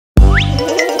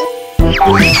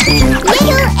Little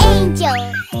angel.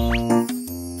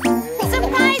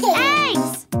 Surprise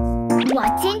eggs!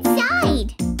 What's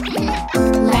inside?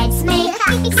 Let's make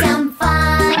some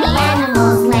funny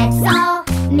animals. Let's all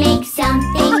make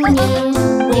something new.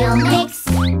 We'll mix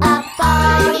up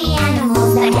all the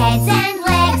animals, their heads and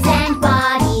legs and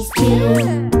bodies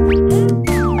too.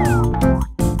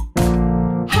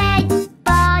 Head,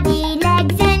 body,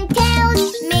 legs and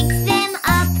tails. Mix them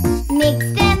up, mix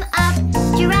them up.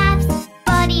 Giraffe's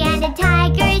body and a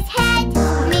tiger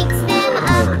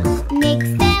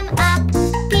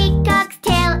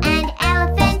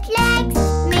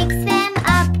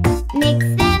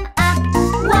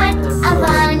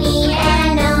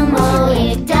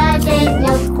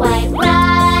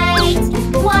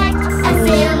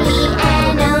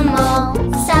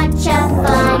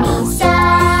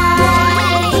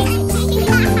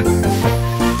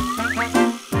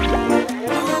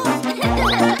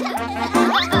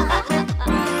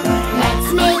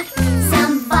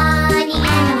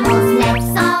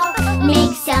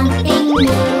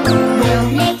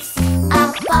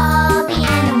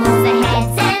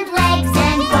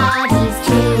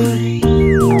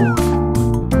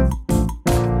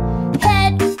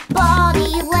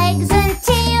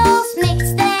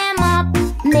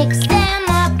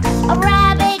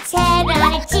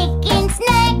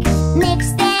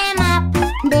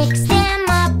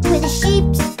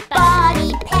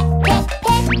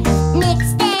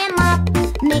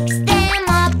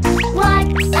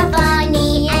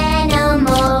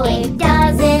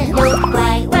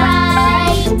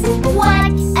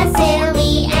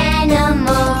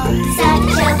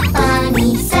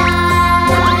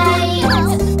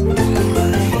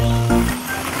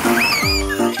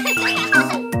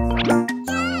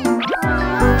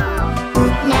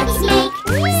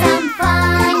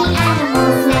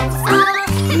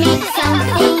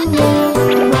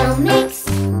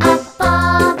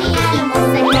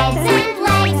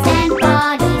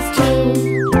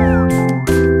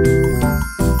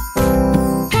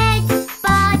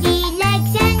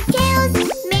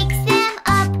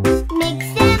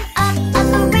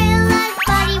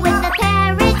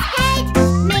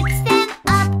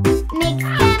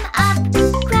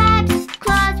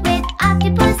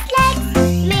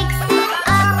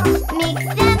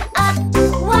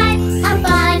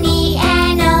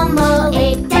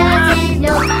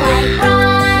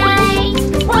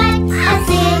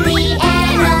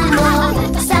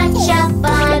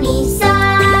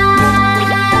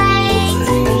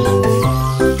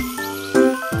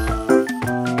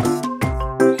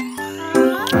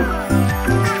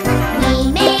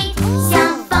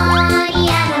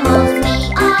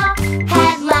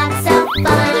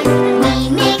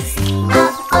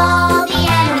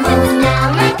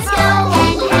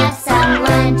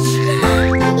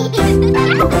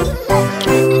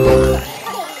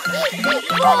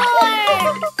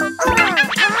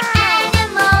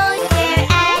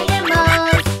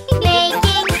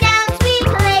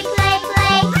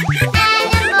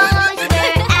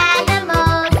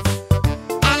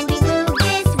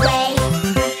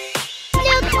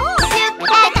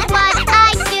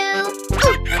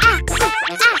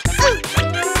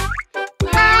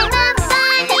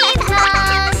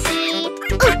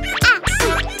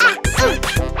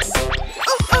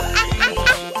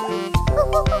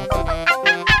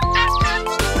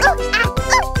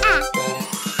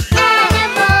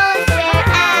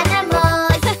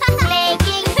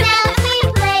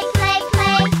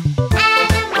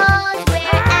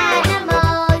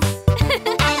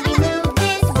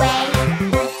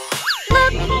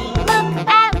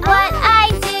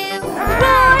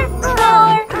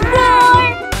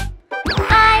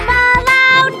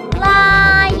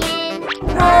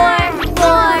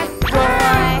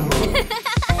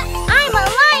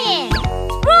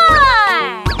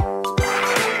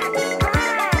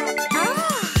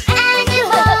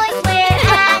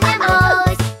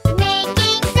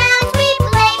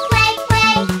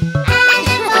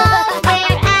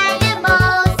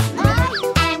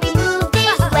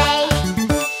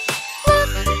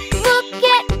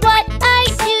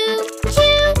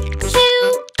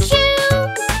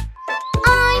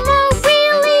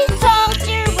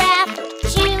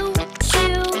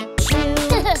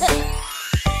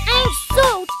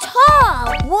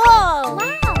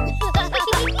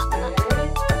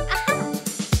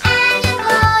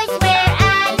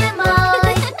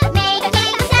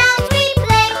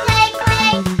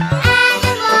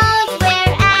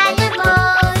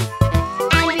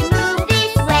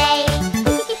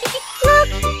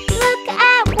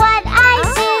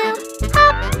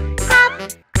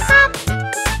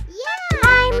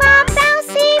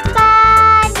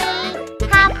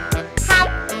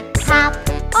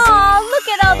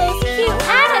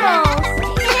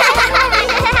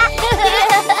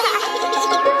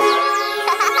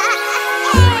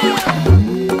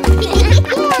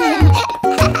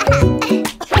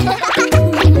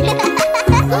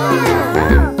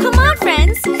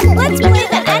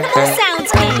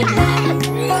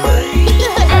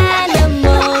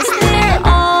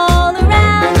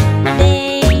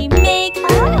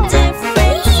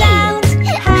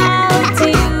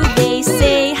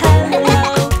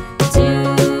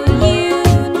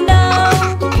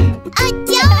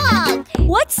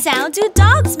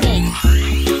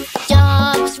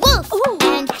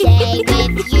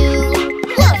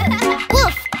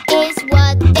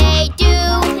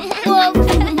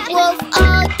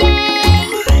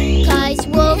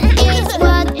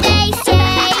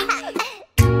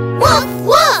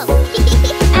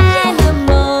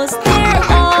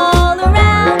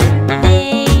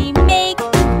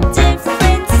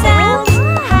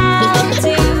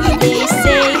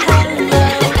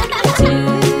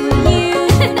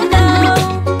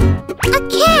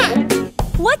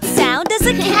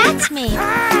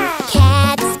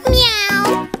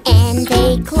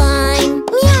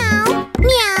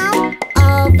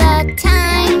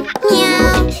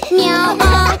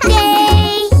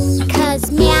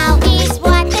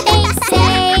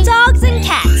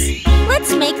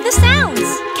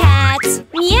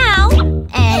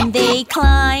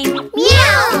climb.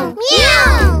 Meow,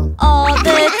 meow. All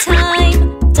the time,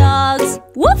 dogs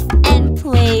woof and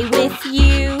play with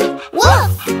you.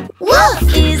 Woof,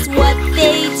 woof. Is what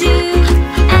they do.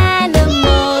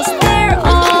 Animals, they're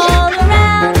all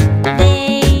around.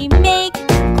 They make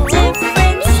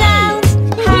different sounds.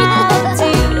 How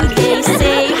do they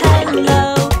say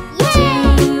hello? Do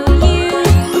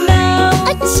you know?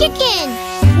 A chicken.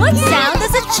 What sound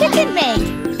does a chicken make?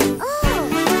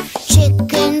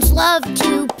 Chickens love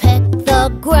to peck the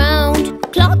ground.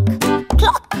 Cluck,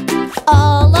 cluck,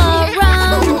 all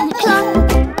around. Cluck,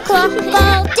 cluck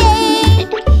all day.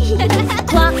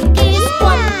 Cluck is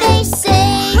what they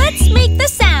say. Let's make the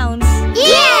sounds.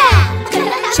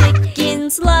 Yeah!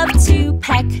 Chickens love to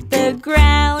peck the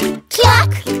ground.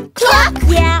 Cluck, cluck.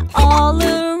 Yeah, all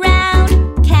around.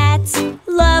 Cats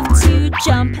love to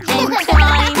jump and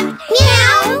climb.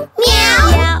 Meow, meow.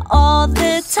 Yeah, all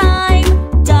the time.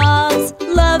 Dogs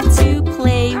love to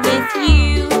play with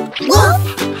you. Woof,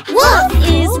 woof.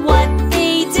 Is what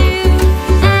they do.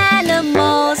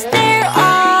 Animals, they're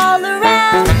all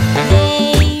around.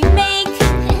 They make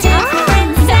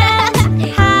different sounds.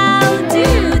 How do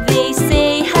they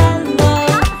say hello?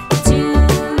 Do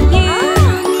you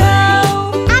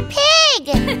know? A pig.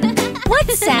 What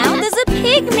sound does a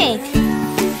pig make?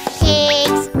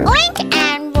 Pigs oink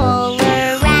and roll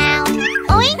around.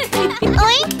 Oink,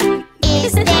 oink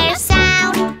is their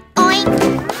sound. Oink,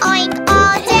 oink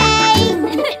all day.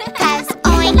 'Cause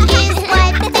oink is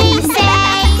what they say.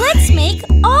 Let's make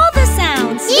all the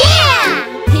sounds. Yeah!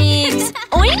 Pigs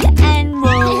oink and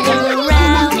roll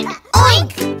around.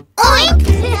 Oink, oink.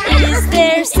 Is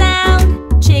their sound.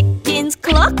 Chickens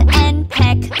cluck and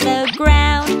peck the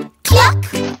ground. Cluck,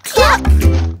 cluck.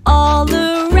 All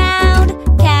around.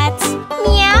 Cats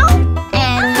Meow,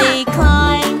 and they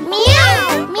climb. meow,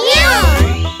 meow.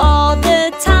 All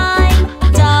the time.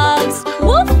 Dogs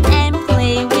woof and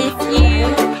play with you.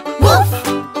 Woof,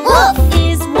 woof.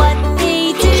 Is what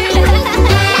they do.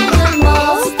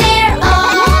 Animals, they're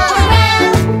all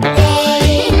around.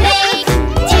 They make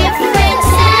different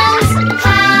sounds.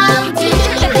 How do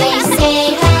they say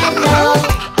hello?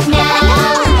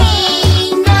 Now we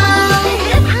know.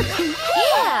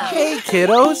 Hey,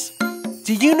 kiddos!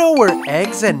 Do you know where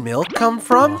eggs and milk come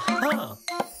from?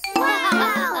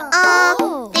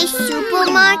 The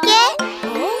supermarket?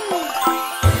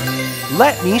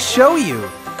 Let me show you.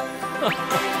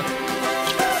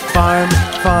 Farm,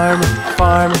 farm,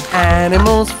 farm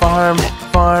animals. Farm,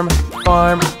 farm,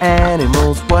 farm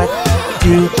animals. What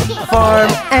do farm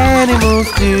animals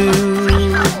do?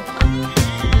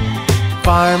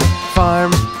 Farm,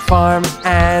 farm, farm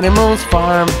animals.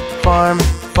 Farm, farm,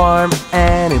 farm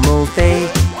animals. They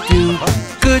do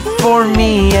good for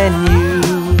me and you.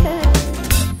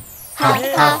 Ha,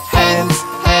 ha, Hens,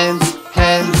 hens,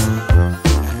 hens.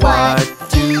 What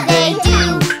do they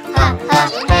do? ha, ha.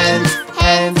 Hens,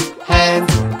 hens,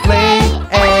 hens. Lay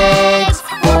eggs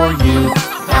for you.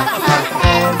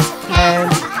 Hens,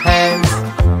 hens, hens.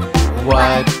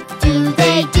 What do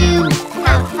they do?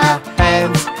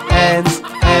 Hens, hens,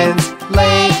 hens.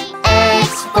 Lay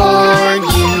eggs for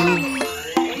you.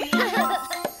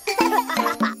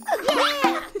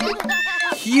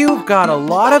 You've got a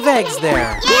lot of eggs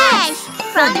there. Yes,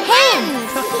 from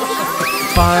hens.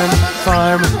 Farm,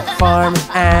 farm, farm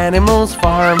animals.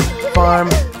 Farm, farm,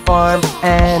 farm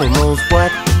animals.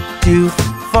 What do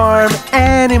farm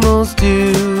animals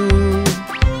do?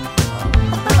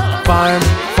 Farm,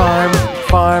 farm,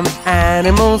 farm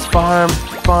animals. Farm,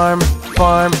 farm,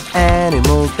 farm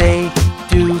animals. They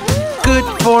do good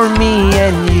for me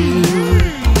and you.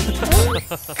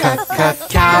 Cows,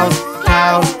 cows,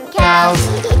 cows.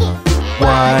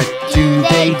 What do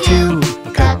they do?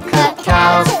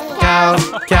 Cows, cows,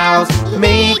 cows.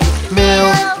 Make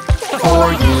milk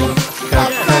for you.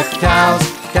 Cows,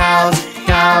 cows,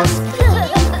 cows.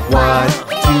 What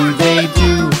do they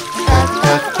do?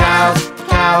 Cows,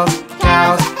 cows,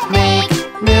 cows. Make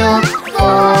milk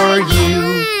for you.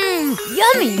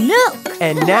 Yummy milk.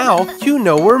 And now you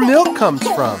know where milk comes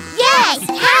from. Yes,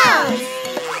 cows.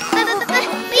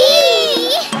 Bee.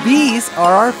 These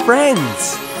are our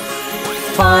friends.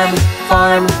 Farm,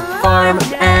 farm, farm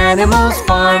animals.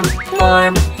 Farm,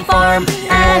 farm, farm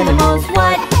animals.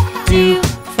 What do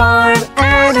farm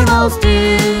animals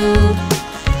do?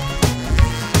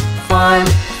 Farm,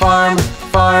 farm,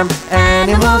 farm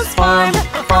animals. Farm,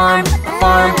 farm,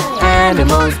 farm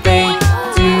animals. They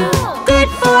do good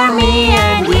for me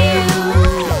and you.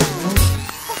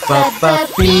 But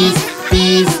bees,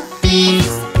 bees, bees.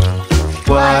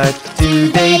 What do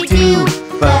they do?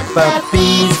 But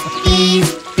bees,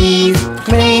 bees, bees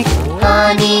make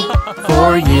honey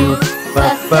for you.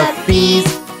 Bees,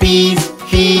 bees,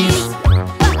 bees.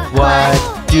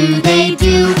 What do they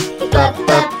do?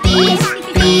 Bees,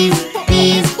 bees,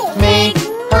 bees make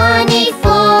honey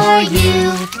for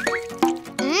you.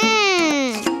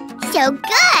 So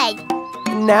good!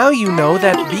 Now you know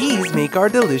that bees make our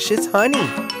delicious honey.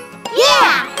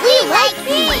 Yeah, we like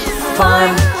bees!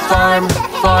 Farm, farm,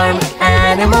 farm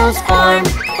animals. Farm,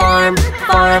 farm,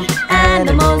 farm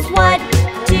animals. What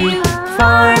do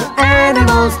farm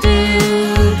animals do?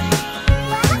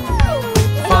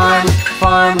 Farm,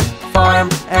 farm, farm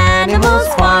animals.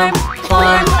 Farm,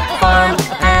 farm, farm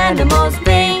animals.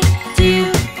 They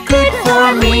do good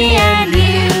for me and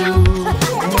you.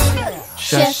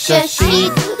 Sheep,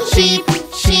 sheep,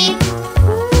 sheep.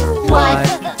 What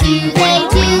do they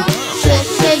do?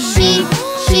 Sheep,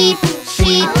 sheep,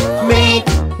 sheep make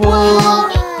wool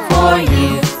for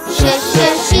you. Sheep,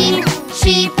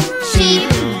 sheep, sheep.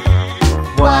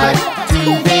 What do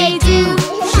they do?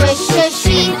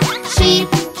 Sheep, sheep,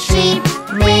 sheep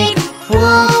make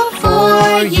wool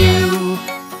for you.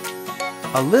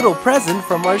 A little present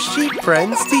from our sheep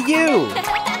friends to you.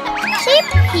 Sheep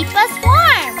keep us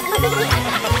warm!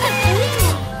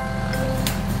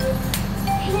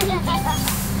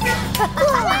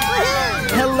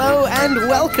 Hello and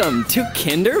welcome to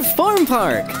Kinder Farm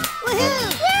Park.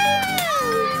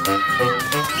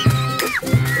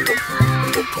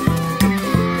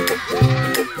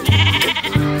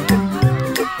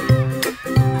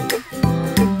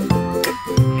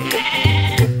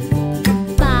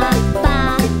 Baa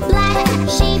Baa Black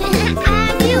Sheep,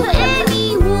 have you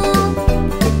any wool?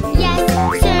 Yes,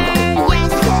 sir,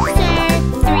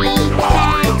 3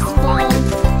 bags full.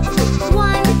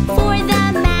 1 for the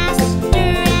master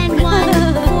and 1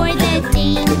 for the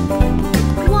dean.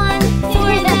 1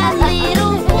 for the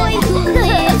little boy who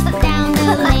lives down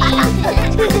the lane.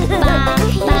 Baa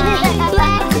Baa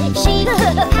Black Sheep,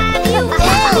 have you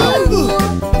any wool?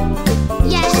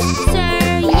 Yes, sir,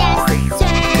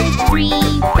 3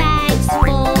 bags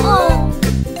full.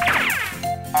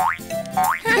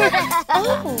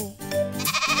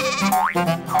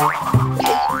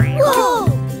 Whoa!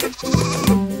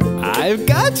 I've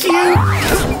got you.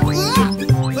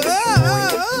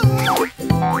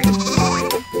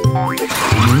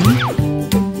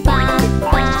 Baa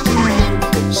Baa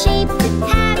Pink Sheep,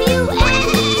 have you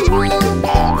any wool?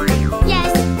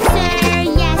 Yes, sir,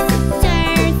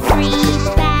 3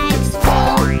 bags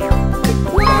full. 1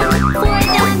 for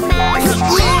the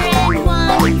master and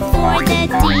 1 for the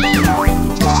dean. 1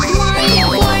 for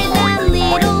the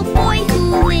little boy who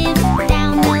lives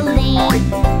down the lane.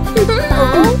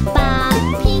 Baa Baa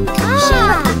Pink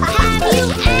Sheep, have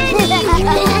you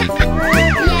any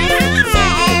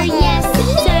wool? Yes,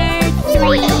 sir,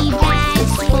 3 bags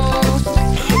full.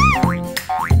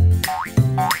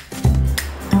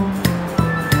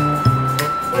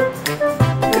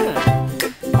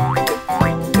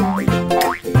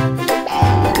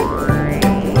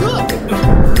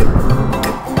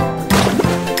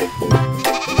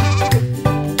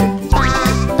 Baa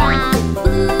Baa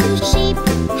Blue Sheep,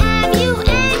 have you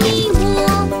any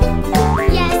wool?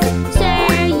 Yes, sir,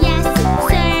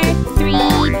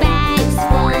 3 bags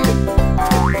full.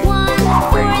 1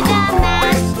 for the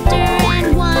master and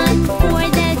 1 for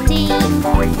the dean.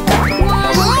 1 for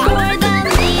the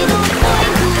little boy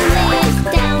who lives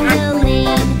down the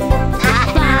lane.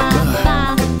 Baa Baa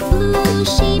Blue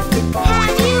Sheep,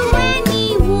 have you any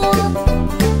wool?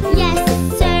 Yes,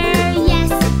 sir,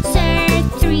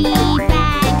 3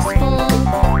 bags full.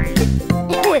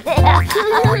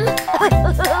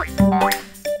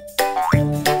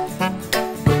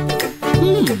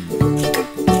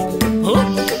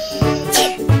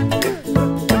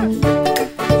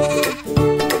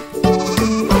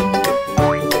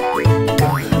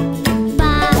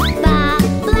 Baa Baa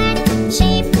Black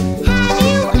Sheep, have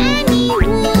you any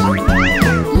wool?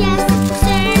 Yes,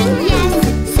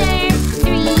 sir,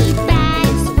 3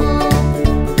 bags full.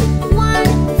 1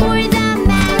 for the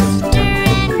master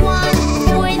and 1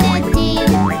 for the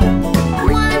dean.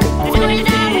 1 for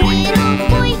the little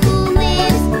boy who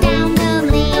lives down the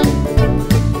lane.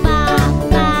 Baa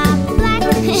Baa Black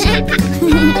Sheep,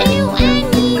 have you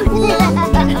any wool?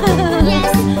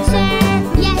 Yes,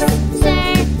 sir,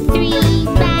 3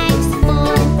 bags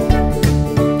full.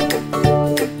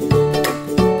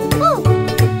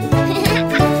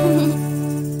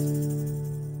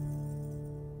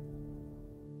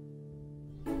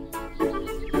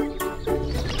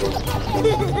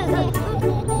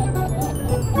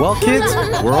 Well, kids,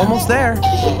 we're almost there.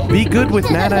 Be good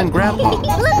with Nana and Grandpa.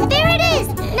 Look, there it is!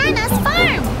 Nana's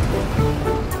farm!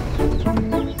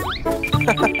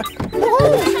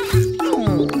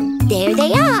 There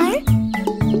they are!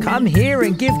 Come here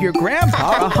and give your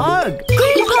grandpa a hug.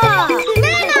 Grandpa!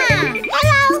 Nana!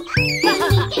 Hello!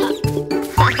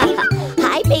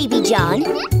 Hi, Baby John.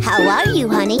 How are you,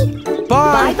 honey?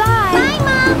 Bye. Bye-bye. Bye,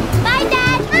 Mom. Bye,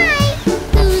 Dad. Hi.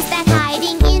 Who's that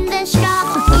hiding in the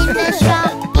straw? In the straw,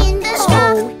 in the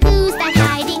straw. Who's that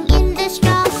hiding in the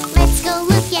straw? Let's go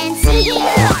look and see.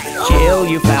 Jill,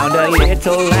 you found a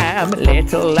little lamb,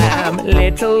 little lamb,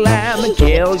 little lamb.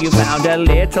 Jill, you found a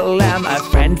little lamb, a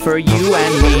friend for you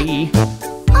and me.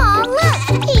 Aw,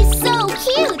 look. He's so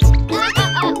cute.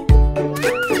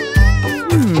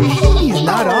 He's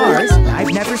not ours.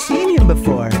 I've never seen him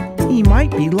before. He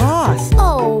might be lost.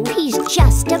 Oh, he's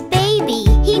just a baby.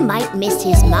 He might miss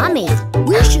his mommy.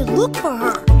 We should look for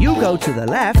her. You go to the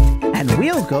left, and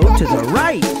we'll go to the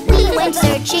right. We went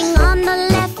searching on the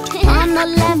left, on the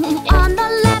left, on the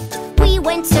left. We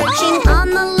went searching on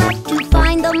the left to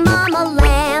find the mama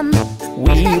lamb.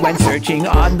 We went searching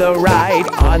on the right,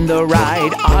 on the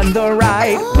right, on the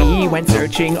right. We went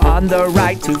searching on the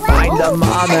right to find the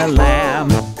mama lamb.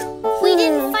 We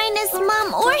didn't find his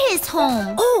mom or his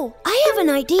home. Oh, I have an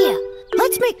idea.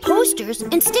 Let's make posters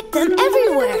and stick them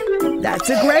everywhere. That's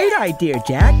a great idea,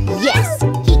 Jack. Yes,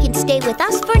 he can stay with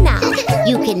us for now.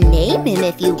 You can name him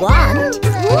if you want.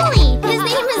 Wooly! His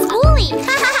name is Wooly!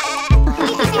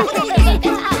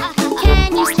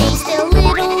 Can you stay still,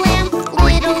 little lamb?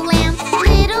 Little lamb,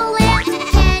 little lamb.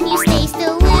 Can you stay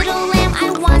still, little lamb? I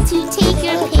want to take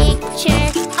your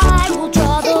picture. I will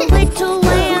draw the little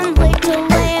lamb, little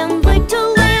lamb,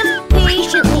 little lamb.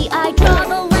 Patiently I draw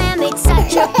the lamb. It's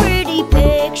such a pretty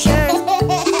picture.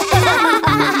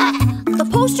 The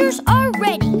posters are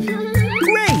ready.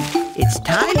 Great! It's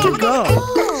time to go.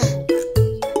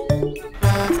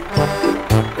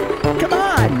 Come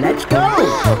on, let's go.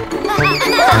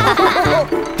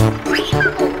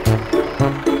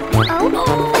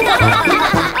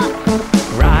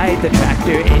 Ride the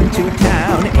tractor into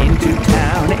town, into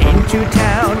town, into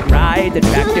town. Ride the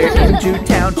tractor into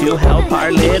town to help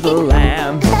our little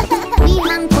lamb. We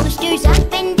hung posters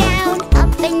up and down,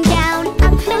 up and down,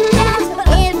 up and down,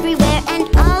 everywhere and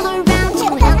all around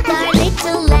to help our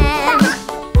little lamb.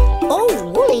 Oh,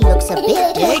 Wooly looks a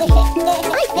bit dirty.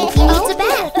 I think he needs a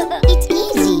bath. It's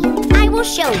easy. I will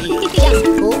show you. Just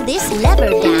pull this lever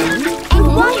down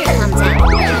and water comes out.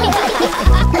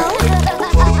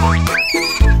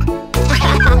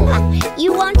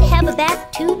 You want to have a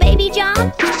bath too, Baby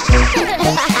John? Give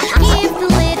the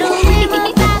little lamb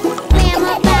a bath, lamb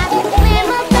a bath,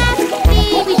 lamb a bath.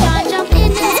 Baby John, jump in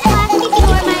this bath. You're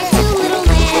my two little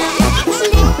lambs.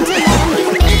 Little lamb, you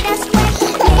made us wet,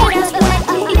 made us wet,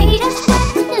 made us wet.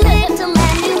 Little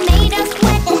lamb, you made us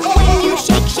wet when you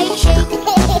shake, shake, shake.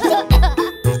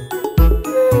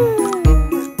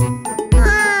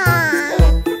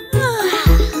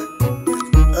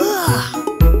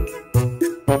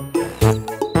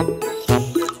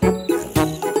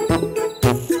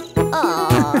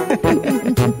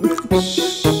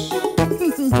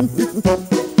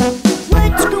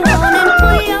 Let's go on and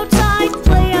play outside,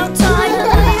 play outside,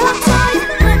 play outside.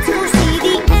 Let's go see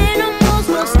the animals,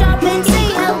 we'll stop and say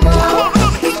hello.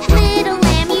 Little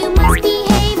lamb, you must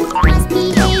behave, must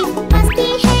behave, must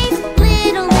behave.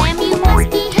 Little lamb, you must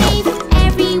behave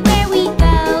everywhere we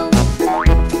go.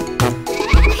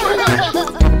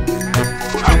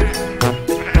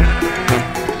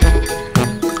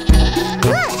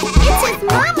 Look, it's his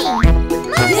mommy.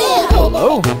 Mommy! Hello,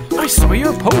 I saw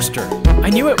your poster. I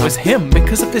knew it was him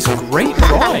because of this great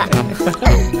drawing.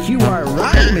 You are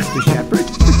right, Mr. Shepherd.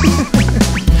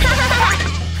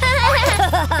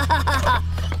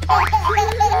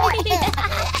 We're here!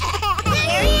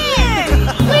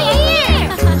 We're here!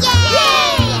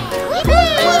 Yay!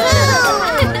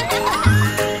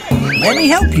 Let me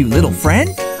help you, little friend.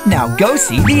 Now go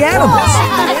see the animals.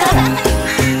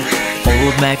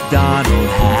 Old MacDonald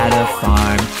had a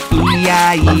farm,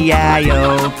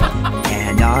 E-I-E-I-O.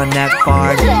 And on that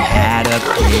farm he had a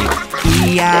pig,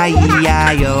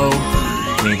 E-I-E-I-O.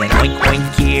 With an oink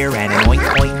oink here and an oink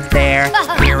oink there,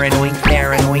 here an oink,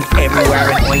 there an oink, everywhere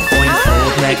an oink oink.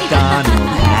 Old MacDonald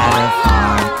had a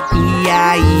farm,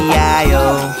 E-I-E-I-O.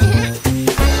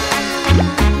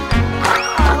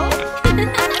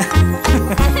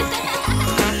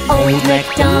 Old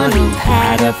MacDonald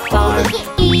had a farm,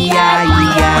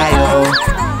 E-I-E-I-O.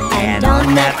 And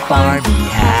on that farm he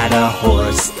had a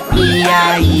horse,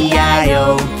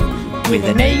 E-I-E-I-O. With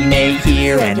a neigh-neigh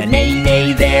here and a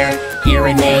neigh-neigh there, here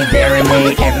a neigh, there a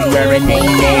neigh, everywhere a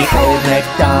neigh-neigh. Old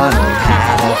MacDonald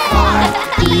had a farm,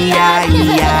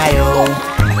 E-I-E-I-O.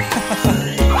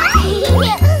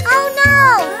 Oh no!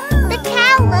 The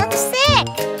cow looks sick!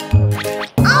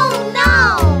 Oh no!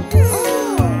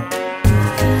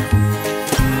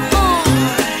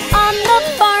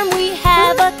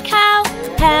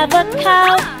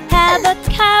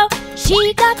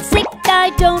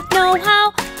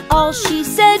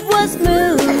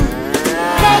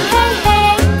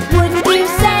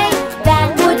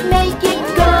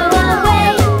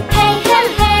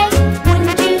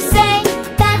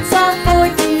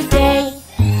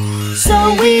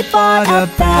 a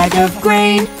bag of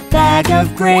grain, bag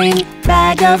of grain,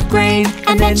 bag of grain.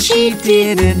 And then she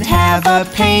didn't have a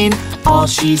pain. All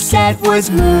she said was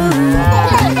moo.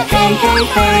 Hey, hey,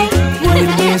 hey,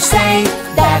 wouldn't you say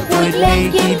that would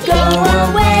make it go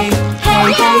away?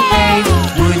 Hey, hey, hey,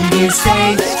 wouldn't you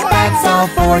say that's all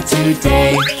for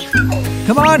today?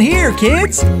 Come on here,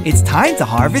 kids. It's time to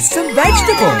harvest some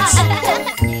vegetables.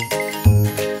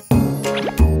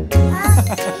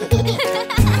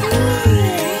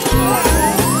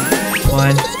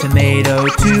 One tomato,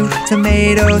 2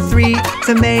 tomato, 3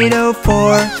 tomato,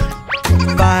 4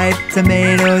 5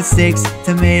 tomato, 6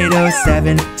 tomato,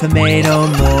 7 tomato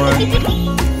more.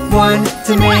 1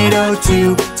 tomato,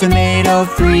 2 tomato,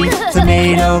 3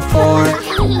 tomato, 4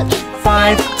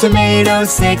 5 tomato,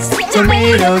 6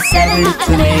 tomato, 7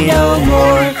 tomato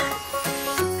more.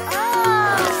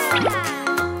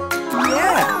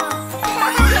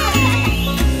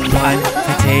 One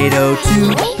potato,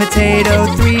 2 potato,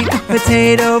 3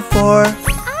 potato, 4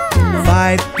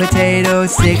 5 potato,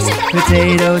 6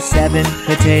 potato, 7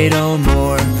 potato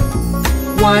more.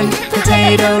 1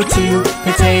 potato, 2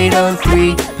 potato,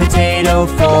 3 potato,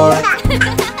 4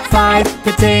 5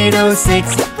 potato,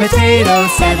 6 potato,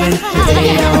 7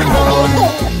 potato more.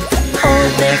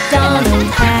 Old MacDonald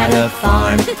had a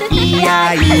farm,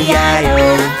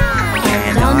 E-I-E-I-O.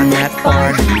 And on that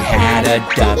farm he had a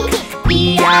duck,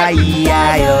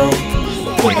 E-I-E-I-O.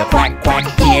 With a quack quack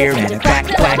here and a quack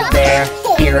quack there.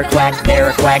 Here a quack, there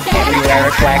a quack, everywhere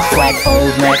a quack quack.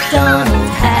 Old MacDonald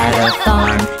had a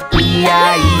farm,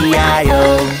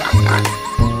 E-I-E-I-O.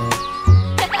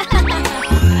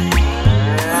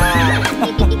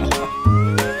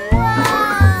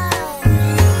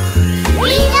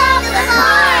 We love the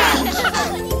farm!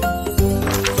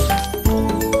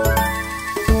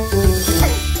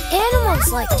 Animals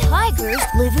like tigers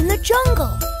live in the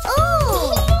jungle.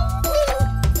 Ooh!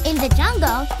 In the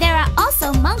jungle, there are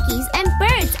also monkeys and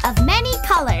birds of many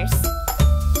colors.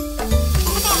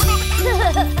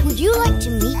 Would you like to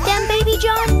meet them, Baby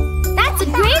John? That's a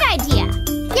great idea!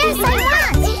 Yes, I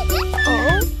want!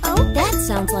 Oh, that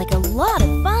sounds like a lot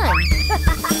of fun.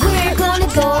 We're gonna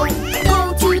go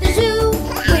to the zoo.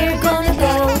 We're gonna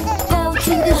go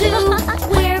to the zoo.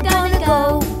 We're gonna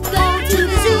go to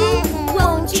the zoo.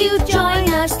 Won't you join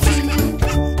us too?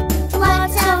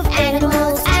 Lots of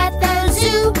animals at the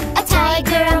zoo. A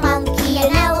tiger, a monkey,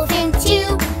 an elephant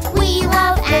too. We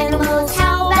love animals,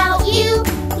 how about you?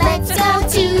 Let's go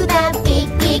to the big,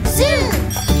 big zoo.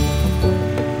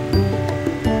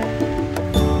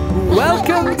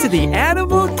 Welcome to the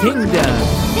animal kingdom.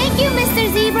 Thank you, Mr.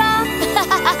 Zebra.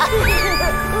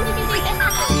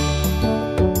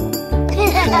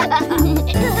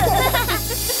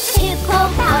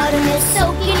 Hippopotamus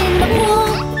soaking in the pool.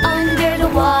 Under the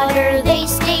water they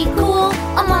stay cool.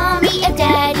 A mommy, a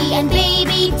daddy, and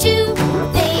baby too.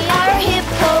 They are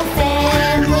hippo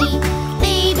family.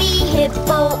 Baby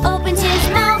hippo opens his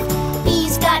mouth.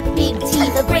 He's got big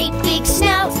teeth, a great big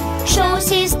snout. Shows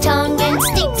his tongue and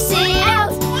sticks it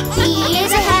out. He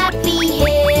is a happy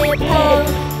hippo.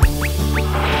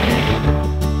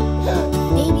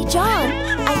 Baby John,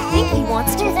 I think he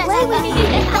wants to play with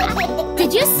you.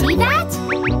 Did you see that?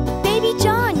 Baby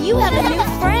John, you have a new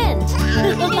friend.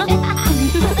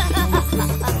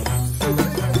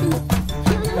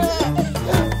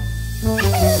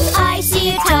 I see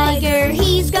a tiger,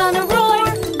 he's gonna roar.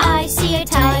 I see a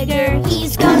tiger,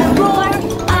 he's gonna roar.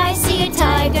 I see a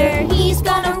tiger, he's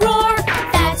gonna roar.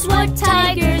 That's what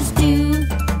tigers do.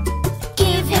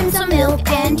 Give him some milk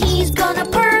and he's gonna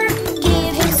purr.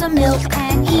 Give him some milk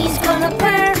and he's gonna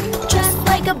purr. Just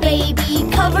like a baby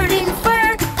covered in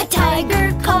fur. A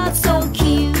tiger called so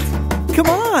cute. Come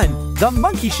on, the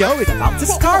monkey show is about to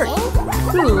start.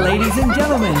 Ladies and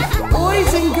gentlemen,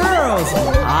 boys and girls,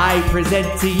 I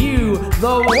present to you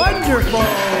the wonderful...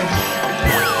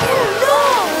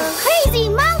 Crazy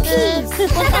monkeys!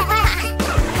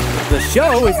 The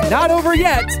show is not over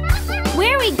yet.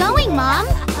 Where are we going, Mom?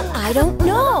 I don't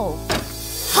know.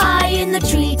 High in the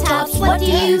treetops, what do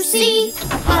you see?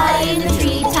 High in the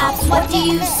treetops, what do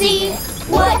you see?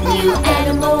 What new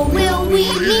animal will we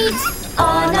meet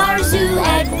on our zoo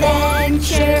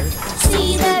adventure?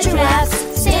 See the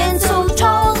giraffes stand so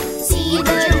tall. See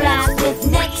the giraffe with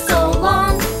neck so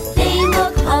long. They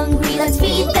look hungry, let's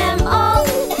feed them all.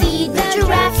 Feed the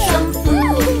giraffe some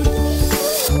food.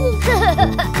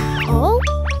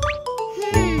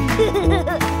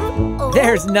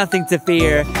 There's nothing to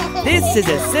fear. This is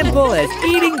as simple as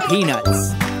eating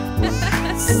peanuts.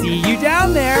 See you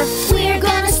down there. We're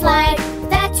gonna slide,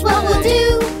 that's what we'll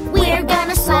do. We're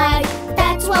gonna slide,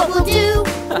 that's what we'll do.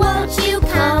 Won't you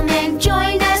come and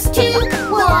join us too?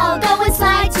 We'll all go and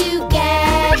slide together.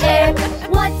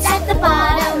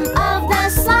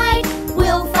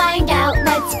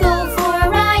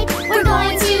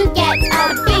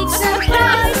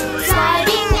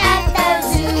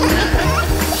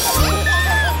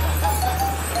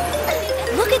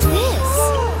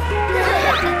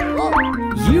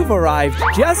 arrived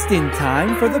just in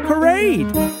time for the parade.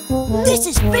 This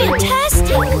is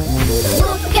fantastic!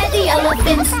 Look at the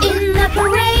elephants in the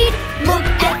parade. Look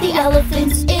at the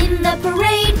elephants in the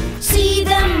parade. See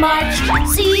them march,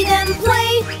 see them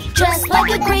play, just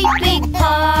like a great big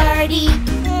party.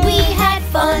 We had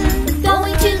fun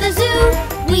going to the zoo.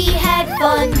 We had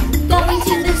fun going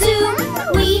to the zoo.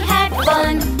 We had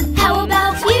fun. How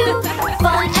about you?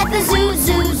 Fun at the zoo,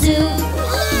 zoo, zoo.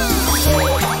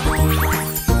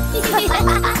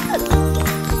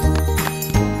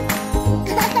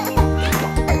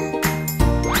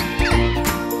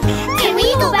 Can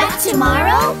we go back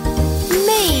tomorrow?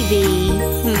 Maybe.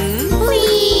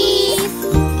 Please.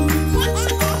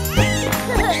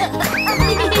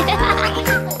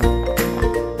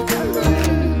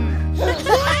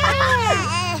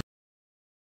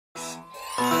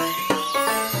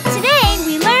 Today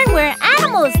we learned where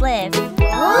animals live.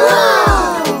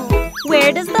 Whoa!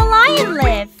 Where does the lion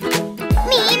live?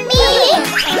 Me.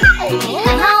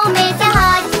 My home is a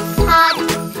hot, hot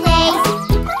place.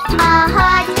 A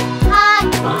hot, hot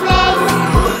place.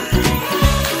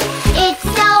 It's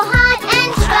so hot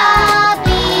and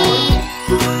shrubby.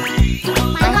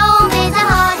 My home is a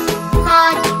hot,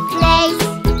 hot place.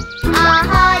 A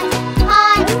hot,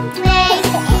 hot place.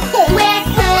 Where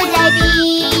could I be?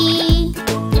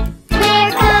 Where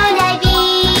could I be?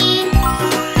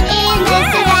 In the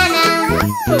savannah.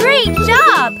 Great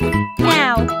job!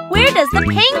 Now, where does the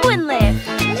penguin live?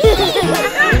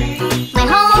 My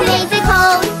home is a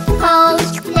cold, cold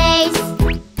place.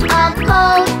 A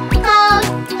cold, cold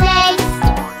place.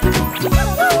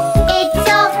 It's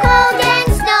so cold and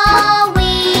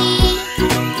snowy.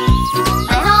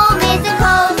 My home is a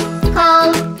cold,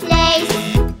 cold place.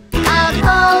 A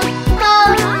cold,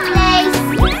 cold place.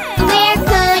 Where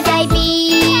could I be?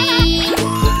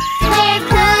 Where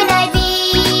could I be?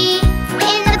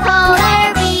 In the polar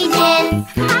region.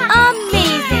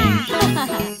 Amazing!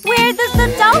 Where does the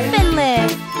dolphin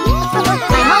live?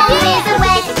 My home is a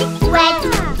wet, wet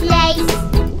place.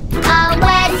 A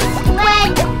wet,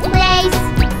 wet place.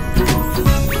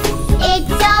 It's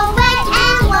so wet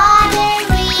and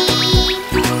watery.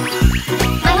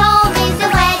 My home is a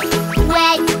wet,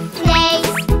 wet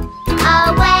place. A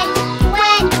wet,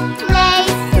 wet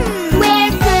place.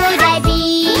 Where could I be?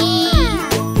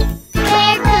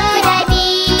 Where could I be?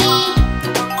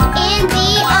 In the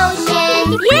ocean.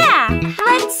 Yeah!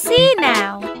 Let's see now.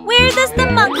 Where does the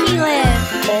monkey live?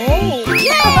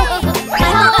 My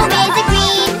home is a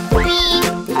green, green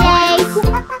place.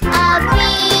 A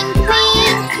green,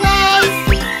 green place.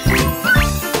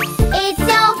 It's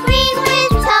so green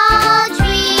with tall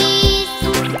trees.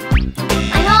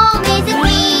 My home is a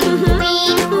green,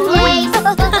 green place. A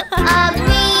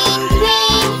green,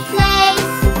 green place.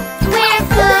 Where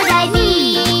could I be?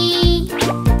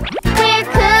 Where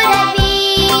could I be?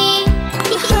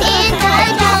 In the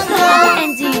jungle.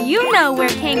 And do you know where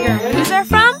kangaroos are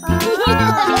from?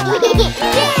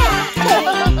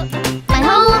 My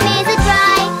home is a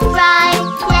dry, dry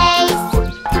place.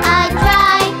 A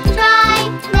dry, dry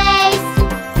place.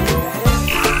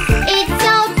 It's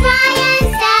so dry and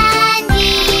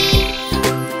sandy.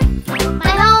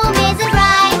 My home is a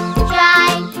dry, dry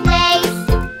place.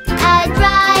 A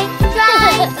dry,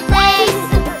 dry place.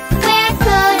 Where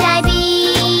could I be?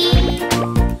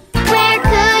 Where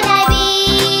could I be?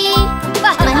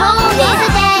 My home is a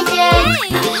desert.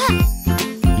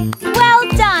 Well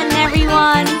done,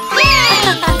 everyone!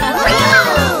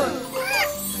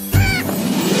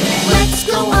 Let's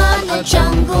go on a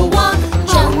jungle walk,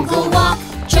 jungle walk,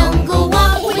 jungle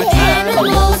walk, with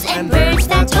animals and birds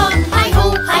that talk.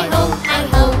 Hi-ho, hi-ho,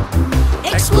 hi-ho.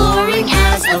 Exploring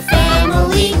as a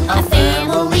family, a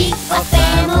family, a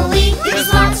family. There's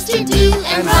lots to do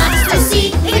and lots to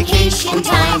see. Vacation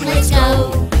time, let's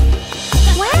go.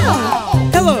 Wow!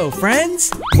 Hello,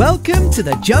 friends. Welcome to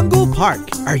the Jungle Park.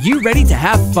 Are you ready to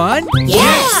have fun?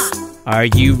 Yes! Are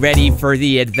you ready for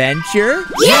the adventure?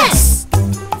 Yes!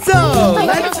 So,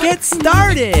 let's get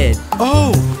started.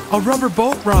 Oh, a rubber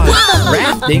boat ride.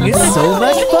 Rafting is so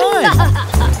much fun.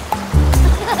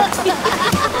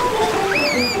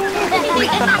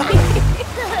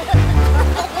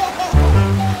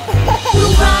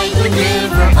 We'll ride the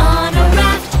river on a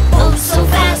raft. Oh, so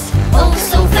fast, oh,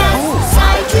 so fast.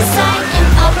 Side to side and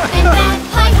up and back.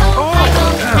 Hi-ho, hi-ho,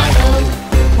 hi-ho.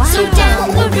 So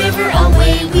down the river,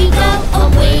 away we go,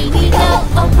 away we go,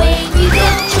 away we go.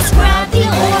 Just grab the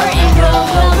oar and row,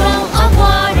 row, row. A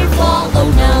waterfall, oh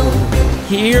no.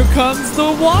 Here comes the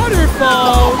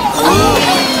waterfall.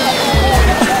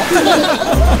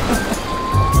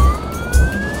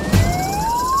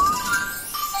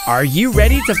 Are you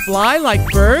ready to fly like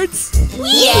birds?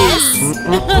 Yes!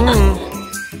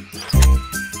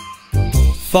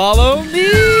 Follow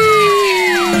me!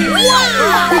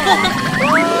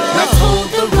 Let's hold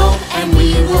the rope and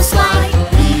we will slide.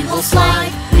 We will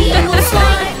slide, we will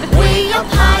slide. Way up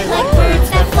high like birds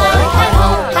that fly. Hi-ho,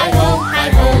 hi-ho,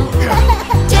 hi-ho.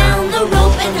 Down the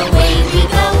rope and away we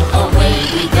go. Away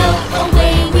we go,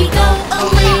 away we go. A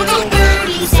little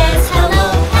birdie says hello,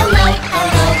 hello,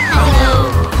 hello, hello.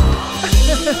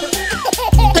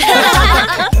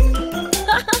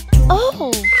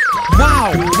 Oh!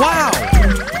 Wow, wow!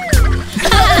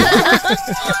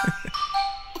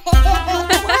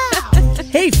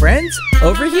 Hey, friends,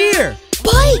 over here.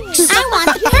 Bikes! I want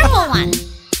the purple one.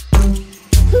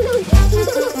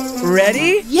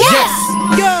 Ready? Yes!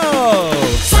 Go!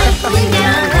 Cycling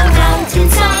down the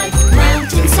mountainside,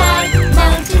 mountainside,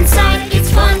 mountainside. It's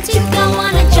fun to go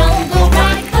on a jungle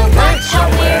ride. Watch out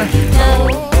where you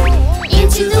go.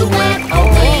 Into the web,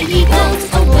 away he goes,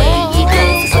 away he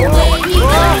goes, away he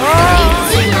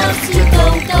goes. He loves to go,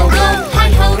 go, go.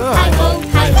 Hi-ho, hi-ho,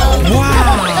 hi-ho.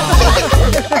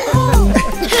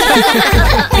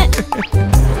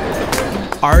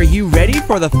 Are you ready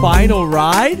for the final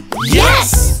ride?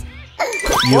 Yes!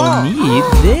 You'll need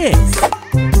this.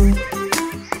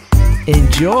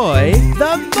 Enjoy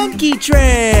the monkey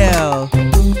trail.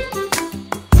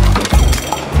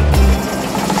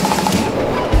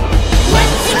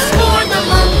 Let's explore the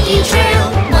monkey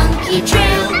trail, monkey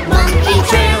trail, monkey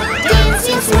trail.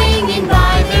 Dancing, swinging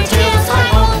by their tails.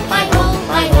 Hi-ho, hi-ho,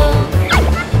 hi-ho.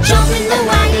 Jump in the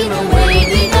wagon, away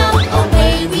we go,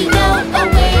 away we go,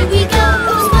 away we go.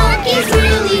 Those monkeys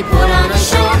really put on a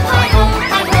show. Hi-ho,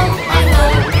 hi-ho, hi-ho.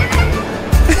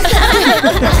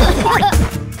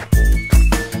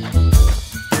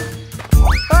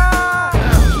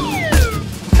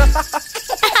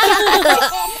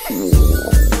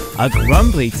 A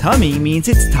grumbly tummy means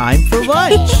it's time for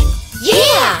lunch.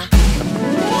 Yeah!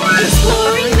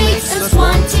 Exploring makes us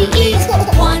want to eat,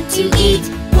 want to eat,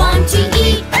 want to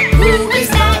eat. Who is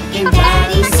that in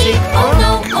Daddy's seat? Oh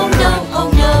no, oh no,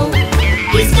 oh no.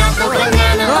 He's got the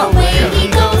banana, away he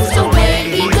goes, away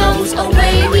he goes,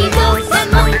 away he goes. The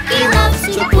monkey loves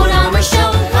to put on a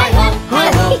show. Hi-ho,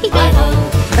 hi-ho, hi-ho.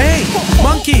 Hey,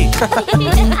 monkey!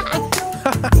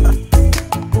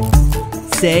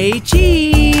 Say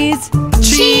cheese.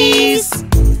 Cheese!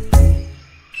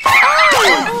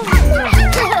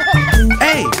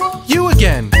 Hey, you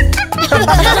again!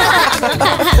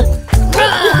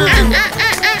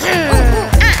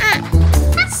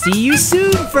 See you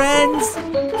soon, friends.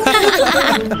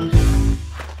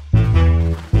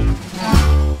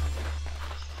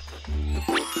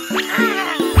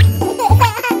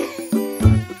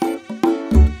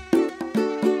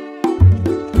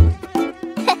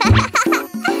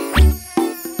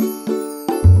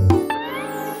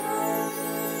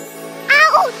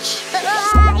 Ouch!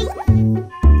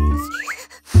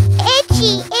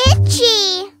 Itchy, itchy.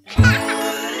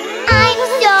 I'm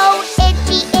so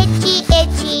itchy, itchy,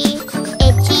 itchy.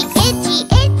 Itchy, itchy,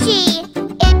 itchy.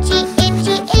 Itchy,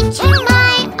 itchy, itchy,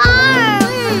 my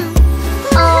arm.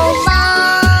 Oh,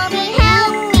 Mommy,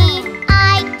 help me. I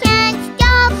can't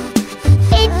stop.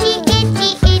 Itchy, itchy,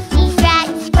 itchy.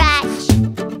 Scratch, scratch.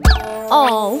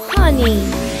 Oh, honey,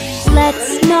 let's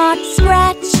not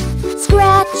scratch.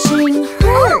 Scratching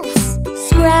hurts.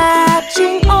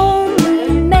 Scratching only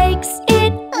makes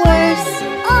it worse.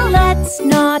 Let's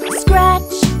not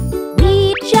scratch.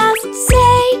 We just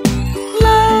say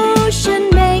lotion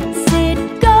makes it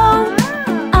go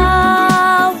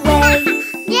away.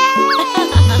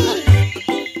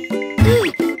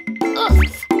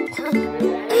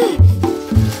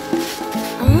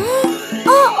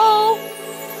 Uh-oh.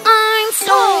 I'm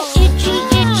so itchy,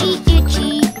 itchy,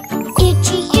 itchy.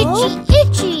 Itchy, itchy,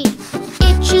 itchy.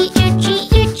 Itchy, itchy,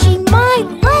 itchy, my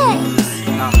legs.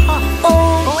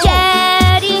 Oh,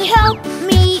 Daddy, help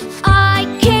me. I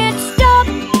can't stop.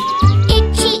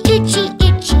 Itchy, itchy,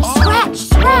 itchy. Scratch,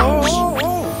 scratch.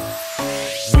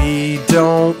 We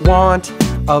don't want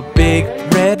a big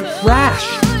red rash.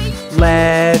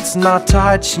 Let's not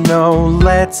touch, no,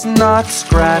 let's not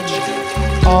scratch.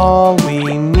 All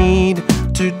we need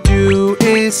to do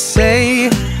is say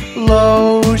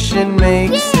lotion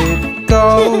makes it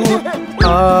go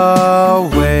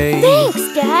away.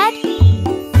 Thanks, Dad.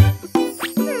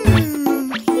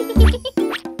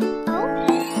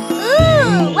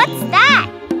 Ooh, what's that?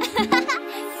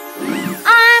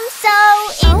 I'm so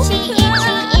itchy,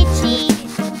 itchy, itchy.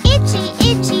 Itchy,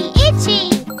 itchy, itchy.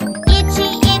 Itchy,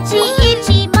 itchy,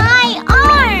 itchy, my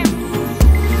arm.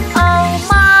 Oh,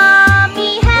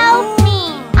 Mommy, help me.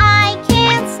 I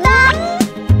can't stop.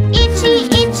 Itchy,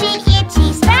 itchy, itchy.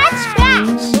 Scratch,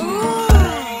 scratch.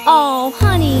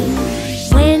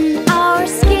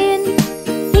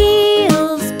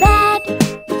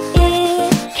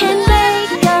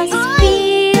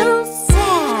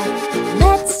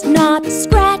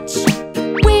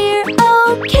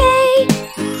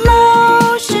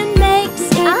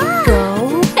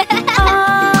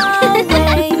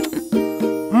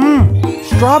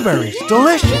 strawberries.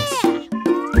 Delicious.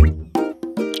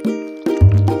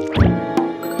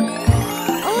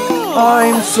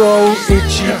 I'm so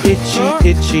itchy, itchy,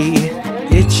 itchy.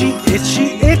 Itchy, itchy,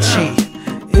 itchy.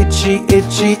 Itchy,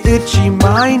 itchy, itchy,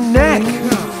 my neck.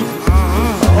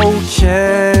 Oh,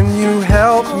 can you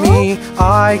help me?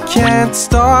 I can't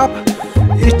stop.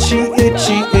 Itchy,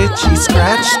 itchy, itchy,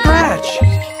 scratch, scratch.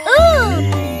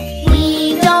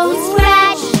 We don't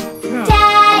scratch,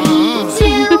 Daddy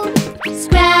too.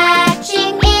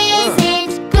 Scratching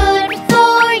isn't good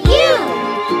for you.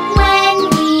 When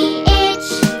we itch,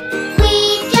 we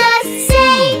just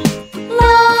say,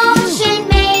 lotion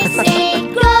makes it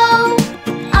go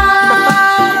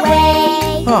away.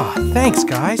 Oh, thanks,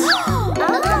 guys.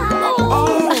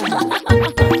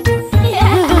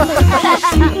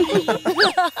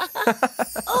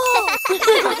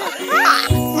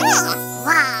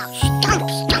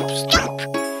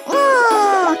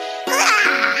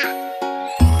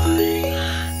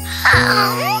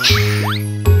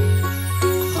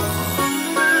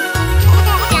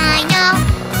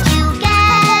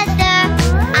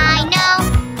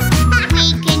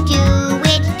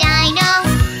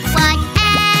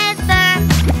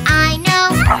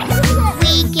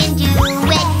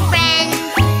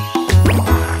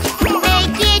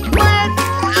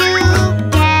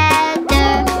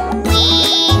 We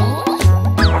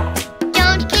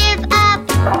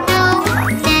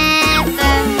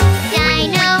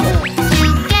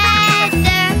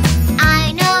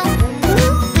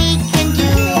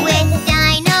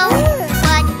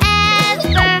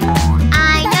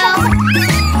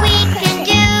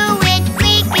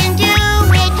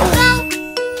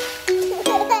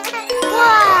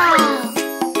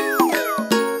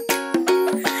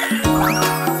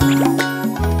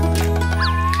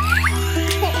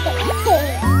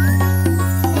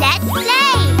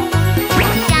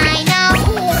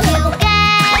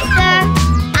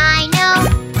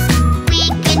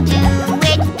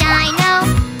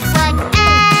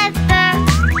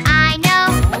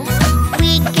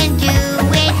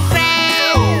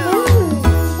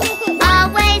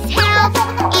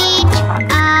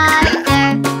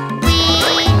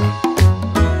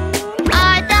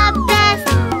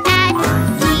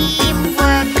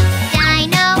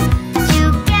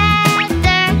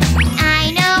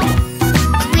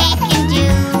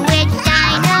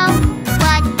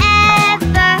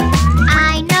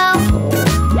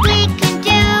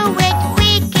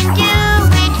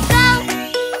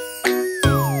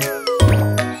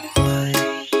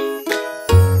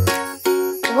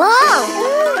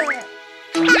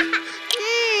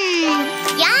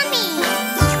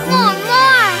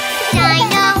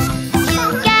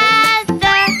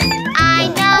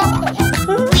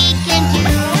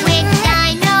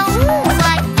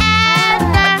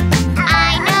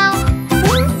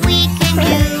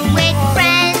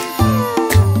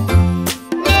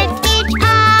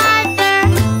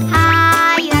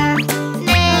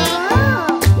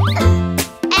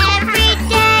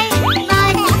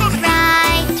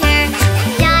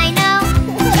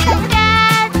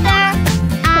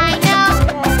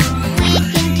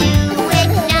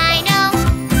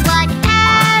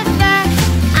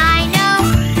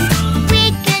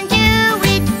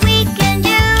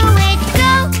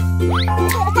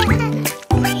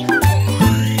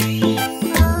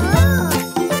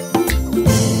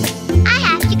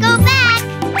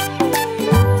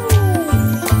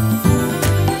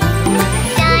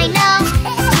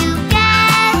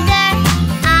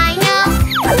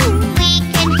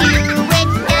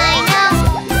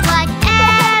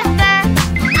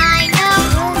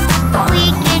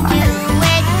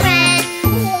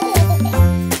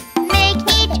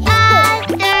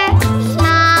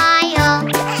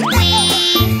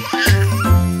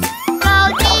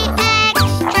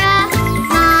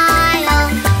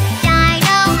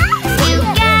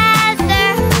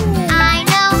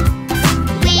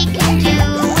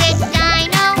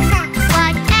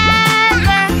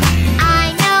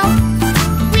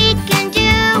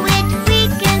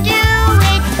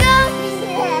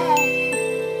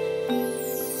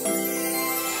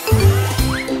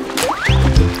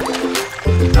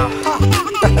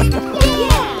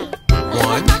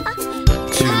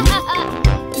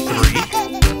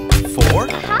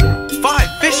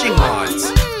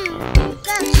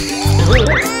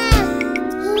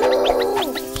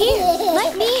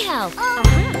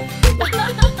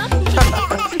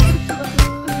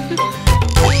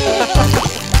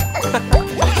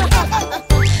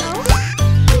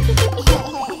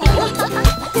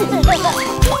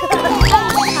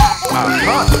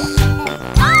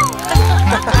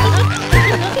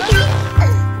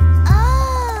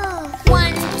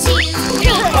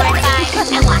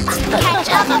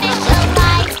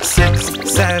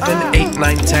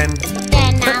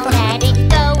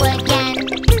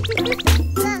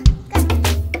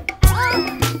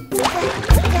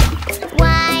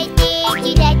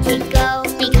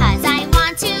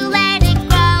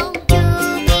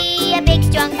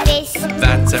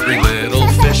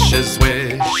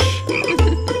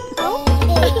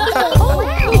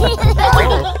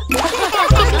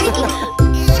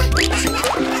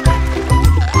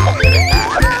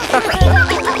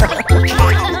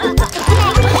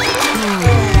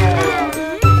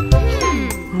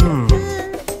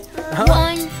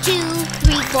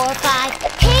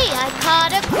Hey, I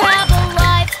caught a crab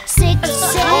alive. 6,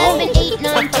 7, 8,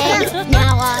 9, 10.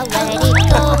 Now I'll let it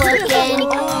go again.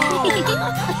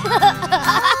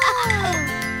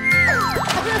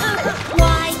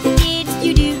 Why did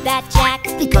you do that, Jack?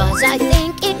 Because I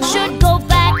think it should go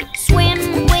back.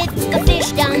 Swim with the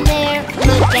fish down there.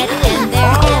 Look at them,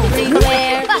 they're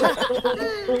everywhere.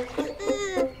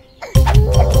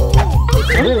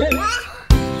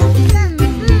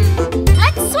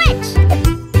 Let's switch.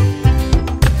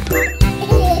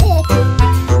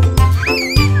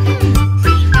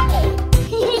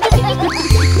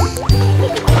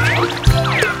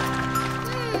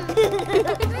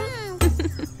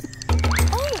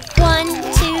 1,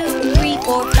 2, 3,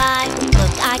 4, 5.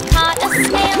 Look, I caught a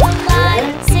snail alive.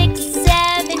 6,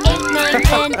 7, 8, 9,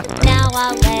 10. Now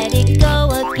I'll let it go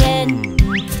again.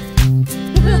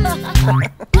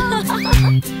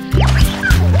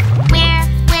 Where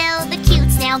will the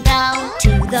cute snail go? To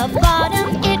the bottom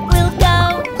it will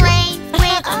go. Play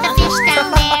with the fish down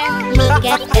there. Look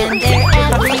at them, they're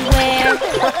everywhere.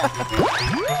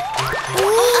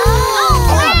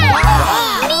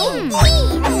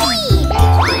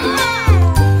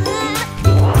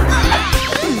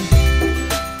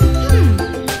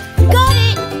 Got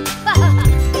it!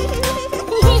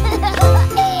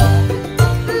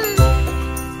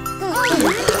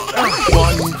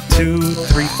 1, 2,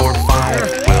 3, 4, 5.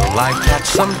 Will I catch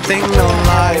something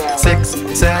alive? 6,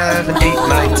 7, 8,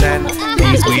 9, 10.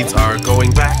 These weeds are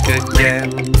going back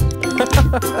again.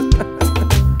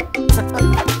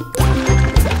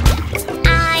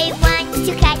 I want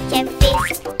to catch a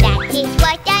fish. That is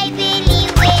what I really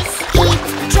wish. Keep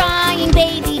trying,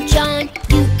 baby John.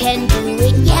 You can do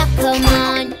it, yeah, come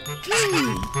on.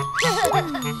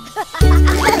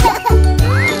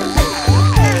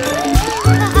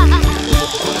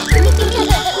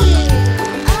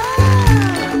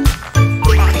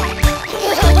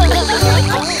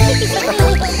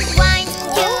 One,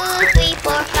 2, 3,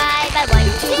 4, 5. I want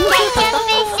to catch a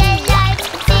fish alive.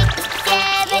 6,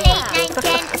 7, 8, 9,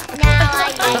 10. Now I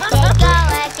let it go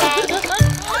again.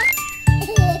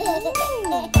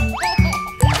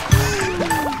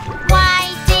 Why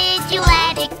did you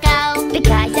let it go?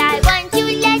 Because I want to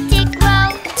let it grow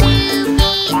to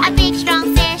be a big strong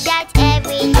fish. That's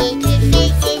every little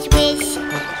fish's wish.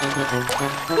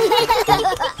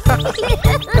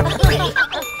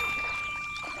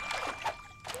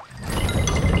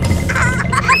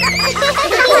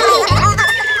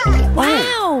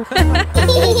 Wow!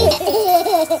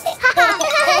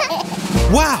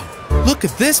 Wow! Look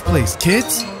at this place,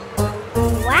 kids.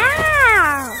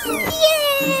 Wow!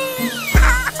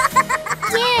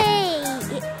 Yay!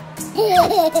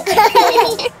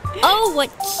 Oh, what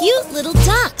cute little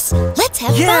ducks! Let's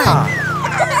have fun! Yeah!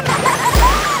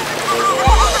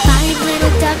 5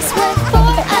 little ducks went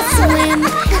for a swim,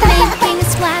 making a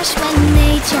splash when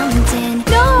they jumped in.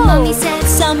 No! Mommy said,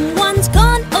 Someone's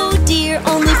gone, oh dear,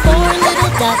 only 4 little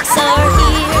ducks are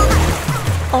here.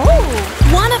 Oh,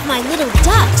 one of my little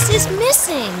ducks is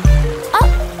missing.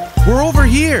 We're over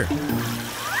here.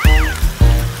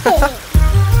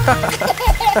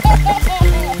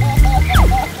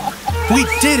 We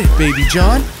did it, baby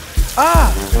John.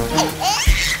 Ah!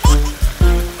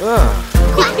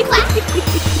 quack, quack.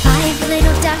 5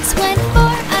 little ducks went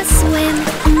for a swim,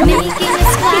 making a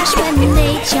splash when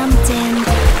they jumped in.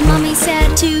 Mommy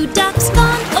said, 2 ducks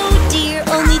gone, oh dear,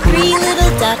 only 3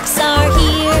 little ducks are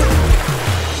here.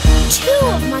 2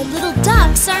 of my little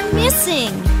ducks are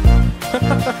missing.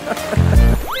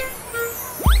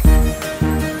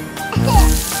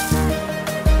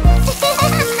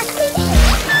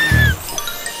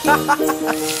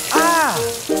 Ah!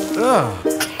 Ugh.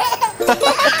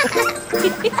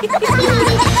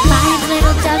 5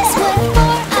 little ducks went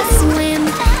for a swim,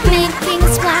 making a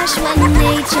splash when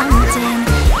they jumped in.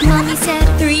 Mommy said,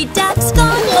 3 ducks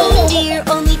gone, oh dear,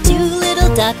 only 2 little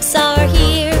ducks are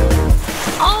here.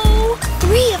 Oh,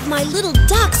 3 of my little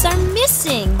ducks are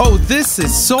missing. Oh, this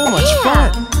is so much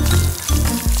fun.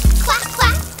 quack,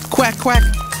 quack. Quack, quack.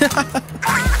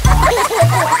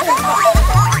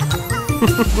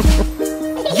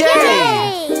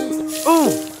 Yay!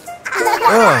 Ooh!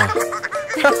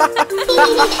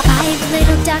 5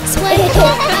 little ducks went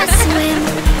for a swim,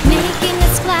 making a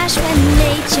splash when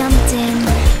they jumped in.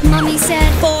 Mommy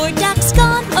said, 4 ducks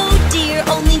gone, oh dear,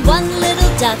 only 1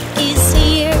 little duck is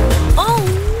here. Oh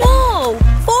no!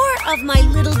 4 of my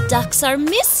little ducks are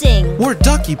missing. We're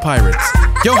ducky pirates.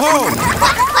 Yo ho!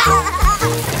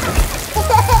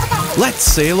 Let's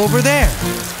sail over there.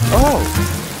 Oh.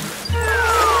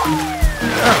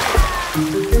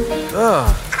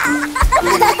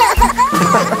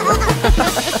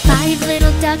 5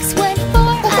 little ducks went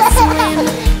for a swim,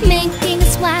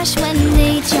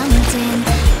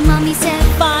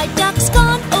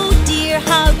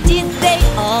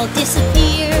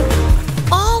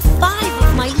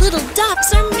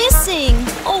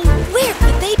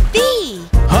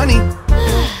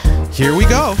 Here we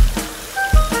go.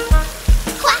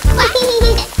 Quack, quack.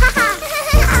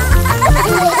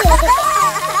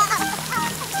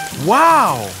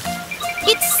 Wow!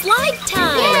 It's slide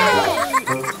time!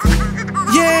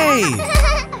 Yay!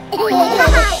 5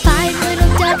 little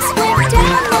ducks went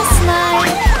down the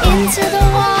slide into the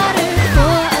water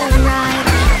for a ride.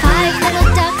 5 little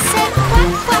ducks said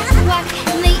quack, quack, quack,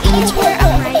 and they each were a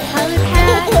bright colored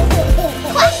hat.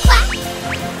 Quack, quack.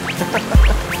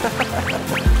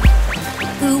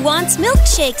 Who wants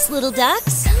milkshakes, little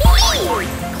ducks? Me.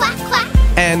 Quack, quack.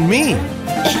 And me.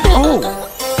 Oh!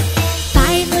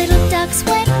 5 little ducks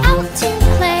went out to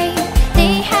play.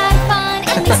 They had fun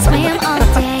and they swam all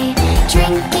day,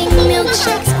 drinking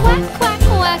milkshakes, quack, quack,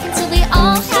 quack, until they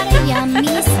all had a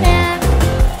yummy snack.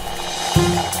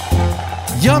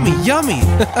 Yummy, yummy!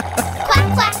 Quack,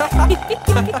 quack.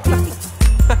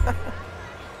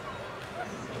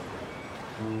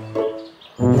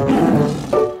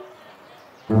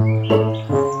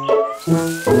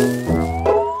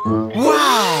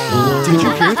 Wow! Did you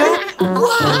hear that?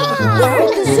 We're at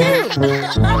the zoo.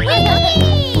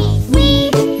 We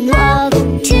love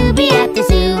to be at the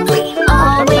zoo,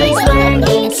 always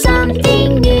learning something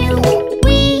new.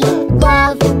 We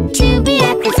love to be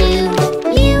at the zoo.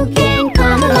 You can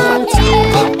come along too.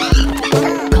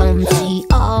 Come see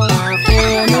all our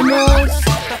animals.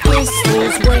 This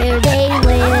is where they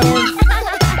live.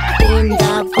 In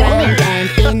the ground and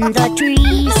in the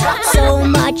trees. So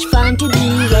much fun to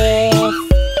be with.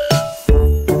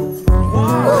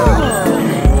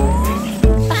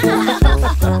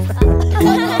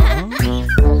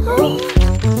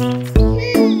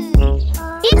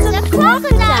 It's a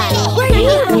crocodile. Where are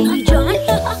you, Baby John?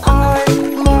 I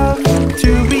love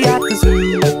to be at the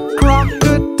zoo.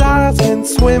 Crocodiles can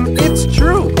swim, it's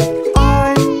true.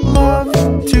 I love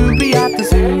to be at the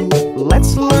zoo.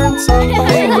 Let's learn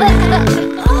something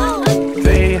new.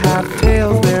 They have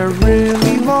tails, they're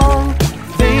really long.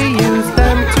 They use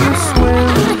them to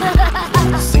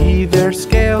swim. See their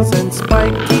scales and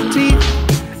spiky teeth.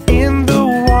 In the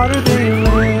water they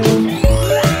live.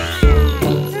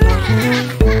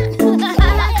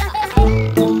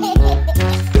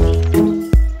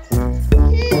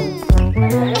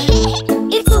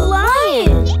 It's a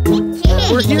lion.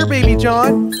 We're here, Baby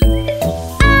John.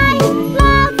 I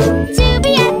love to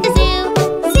be at the zoo.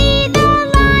 See the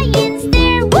lions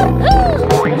there. Woohoo!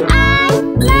 I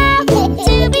love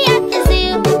to be at the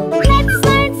zoo. Let's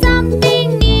learn something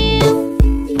new.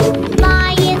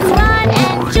 Lions run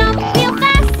and jump real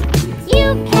fast. You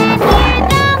can hear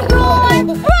them roar,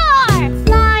 roar.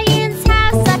 Lions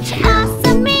have such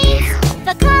awesome manes.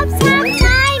 The cubs have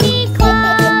tiny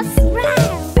claws.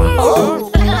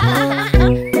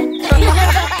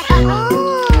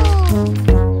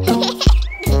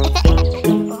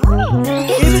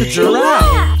 It's a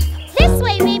giraffe. This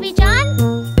way, Baby John.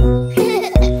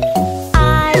 I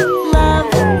love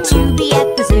to be at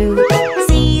the zoo.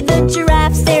 See the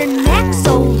giraffes, their necks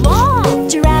so long.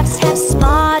 Giraffes have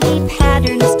spotty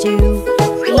patterns too.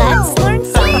 Let's learn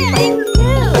something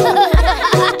new.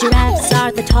 Giraffes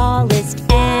are the tallest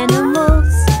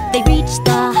animals. They reach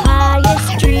the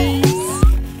highest trees.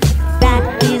 That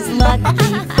is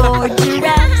lucky for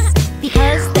giraffes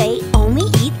because they only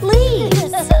eat leaves.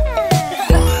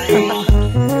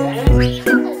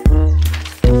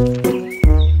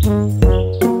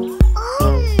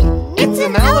 It's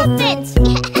an elephant.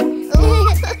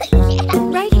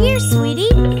 Right here,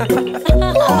 sweetie.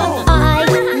 I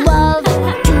love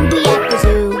to be at the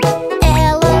zoo.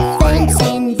 Elephants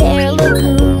in their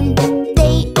lagoon.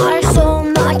 They are so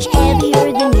much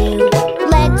heavier than you.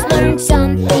 Let's learn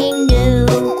something new.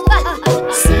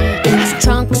 See its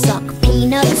trunk suck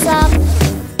peanuts up,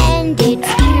 and its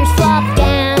ears flop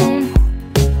down.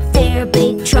 Their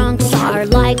big trunks are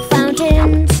like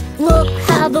fountains. Look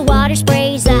how the water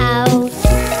sprays out.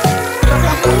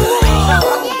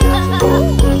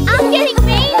 I'm getting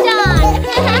rained on.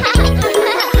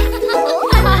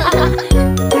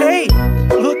 Hey,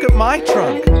 look at my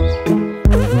trunk.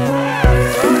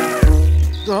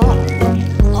 Oh,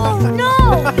 Oh no!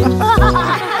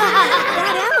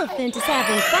 That elephant is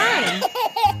having fun.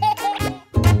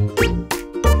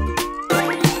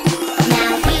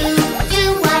 Now you do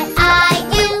what I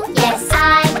do. Yes,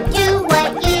 I do what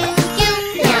you do.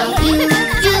 Now you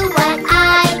do what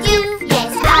I do.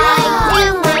 Yes, I do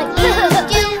what you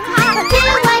do. Do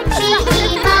what cheeky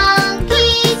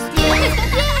monkeys do.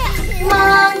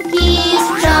 Monkeys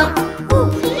jump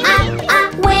up,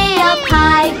 up, way up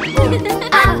high.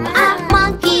 Up, up,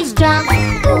 monkeys jump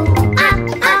up,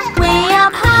 up, way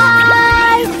up high.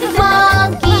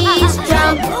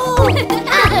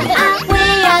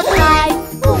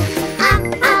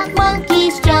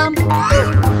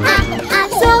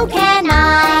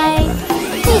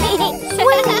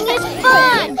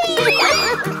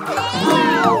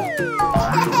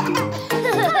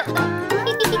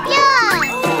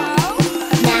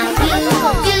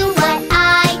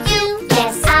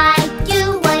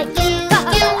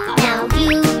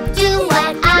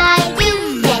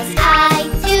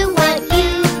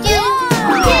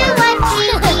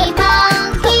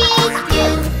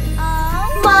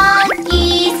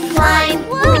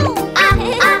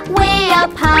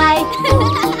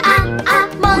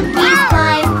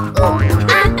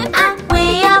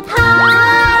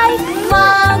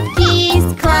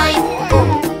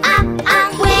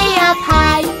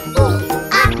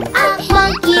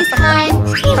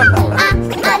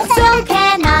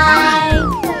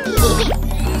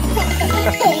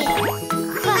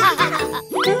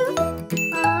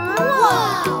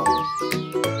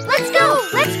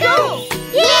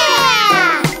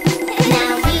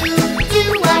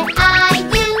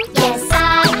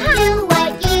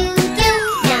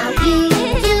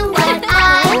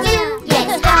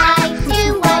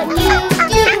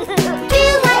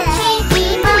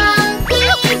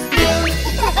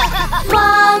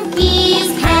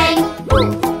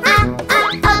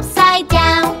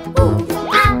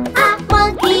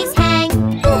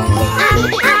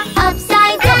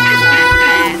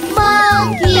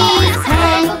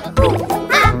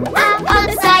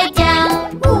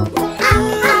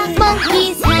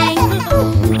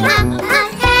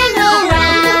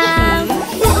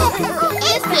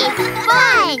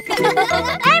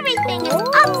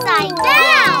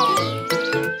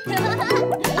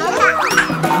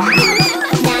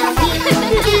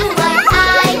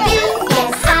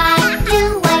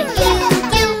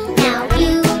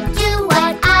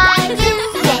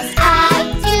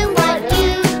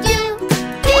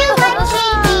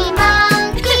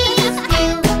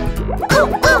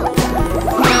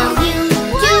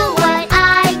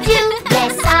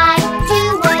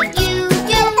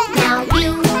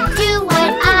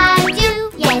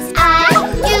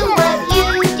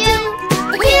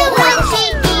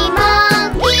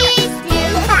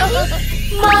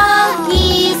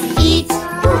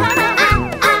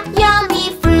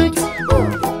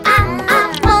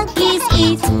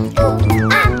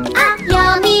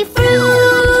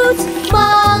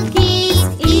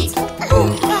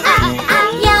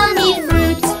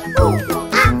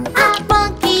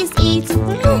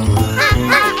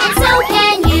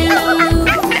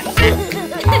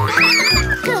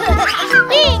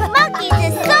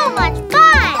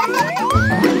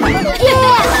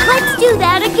 do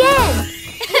that again.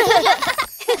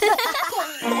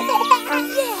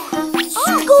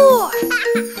 Score!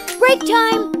 Break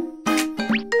time.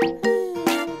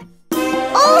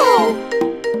 Oh!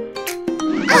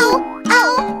 Ow!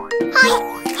 Ow!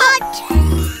 Hot!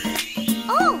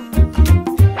 Oh!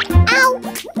 Ow!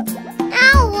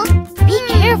 Ow! Be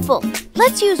careful.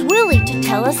 Let's use Willie to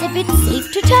tell us if it's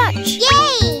safe to touch.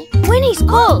 Yay! When he's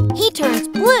cold, he turns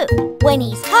blue. When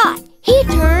he's hot, he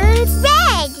turns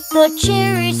red. The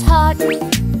chair is hot.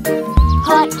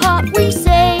 Hot, hot, we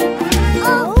say.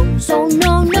 Oh, so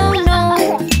no, no,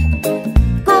 no.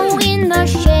 Go in the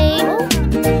shade.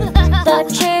 The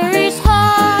chair is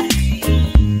hot.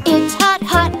 It's hot,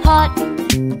 hot, hot.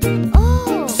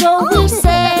 Oh, so we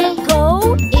say,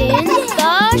 go in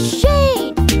the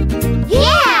shade.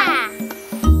 Yeah!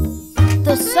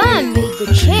 The sun made the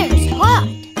chairs hot.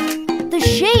 The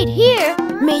shade here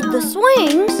made the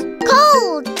swings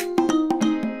cold.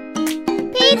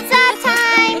 Pizza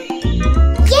time!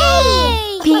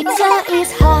 Yay! Pizza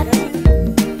is hot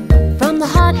from the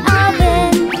hot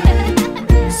oven.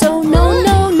 So no,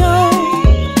 no, no,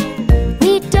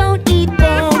 we don't eat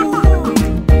them.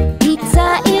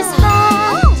 Pizza is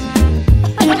hot.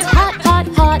 It's hot, hot,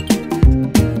 hot.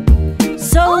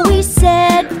 So we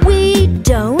said we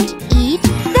don't eat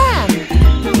them.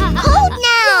 Cold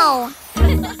now!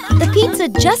 The pizza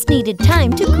just needed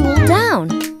time to cool down.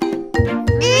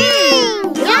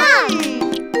 Yum!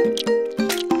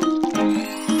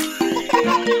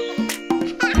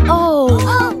 Oh,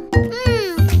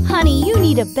 honey, you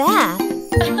need a bath.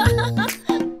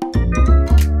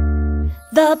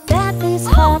 The bath is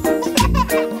hot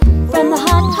from the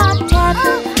hot, hot tap.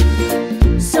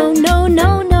 So no,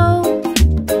 no, no,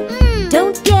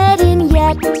 don't get in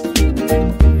yet.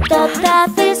 The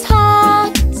bath is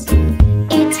hot.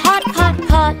 It's hot, hot,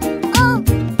 hot.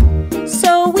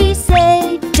 So we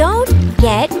say, don't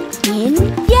get in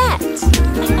yet.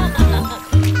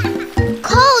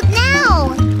 Cold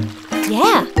now.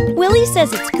 Yeah, Willie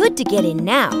says it's good to get in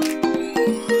now.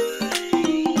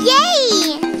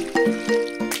 Yay!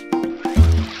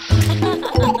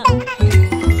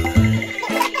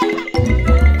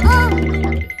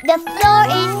 The floor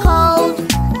is cold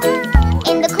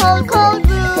in the cold, cold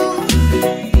room.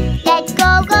 Let's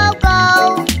go, go, go.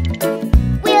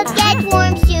 We'll get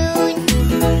warm soon.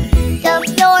 The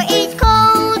floor is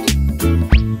cold.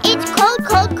 It's cold,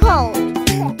 cold, cold.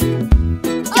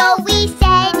 So we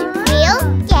said we'll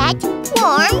get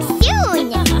warm soon.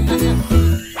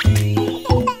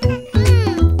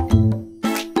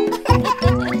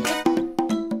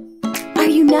 Are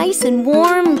you nice and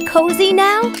warm and cozy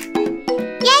now?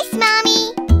 Yes, Mommy.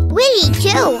 Willie,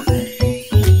 too.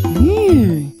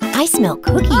 I smell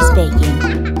cookies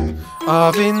baking.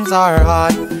 Ovens are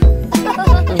hot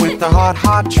with the hot,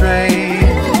 hot tray.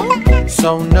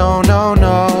 So no, no,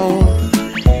 no,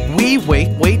 we wait,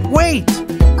 wait, wait.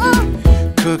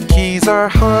 Cookies are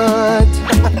hot.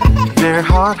 They're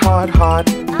hot, hot, hot.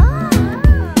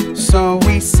 So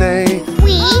we say,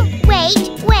 we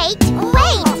wait, wait,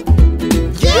 wait.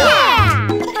 Yeah!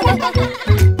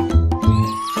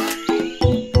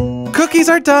 cookies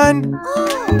are done.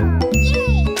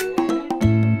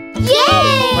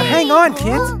 Yay! But hang on,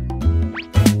 kids.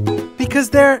 Because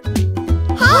they're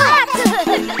hot!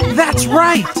 That's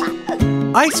right!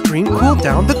 Ice cream cooled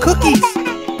down the cookies.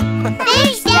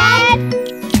 Thanks, Dad!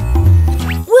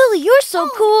 Willie, you're so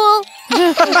cool!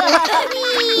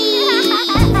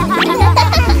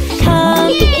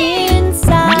 Come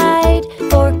inside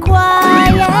for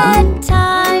quiet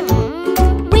time.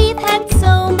 We've had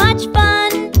so much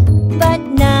fun, but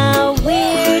now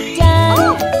we're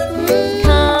done.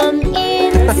 Come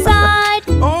inside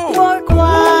for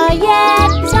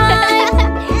quiet time.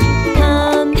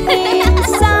 Come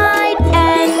inside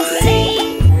and see.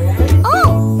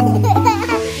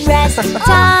 Rest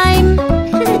time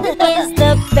is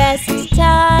the best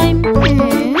time.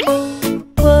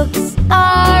 Put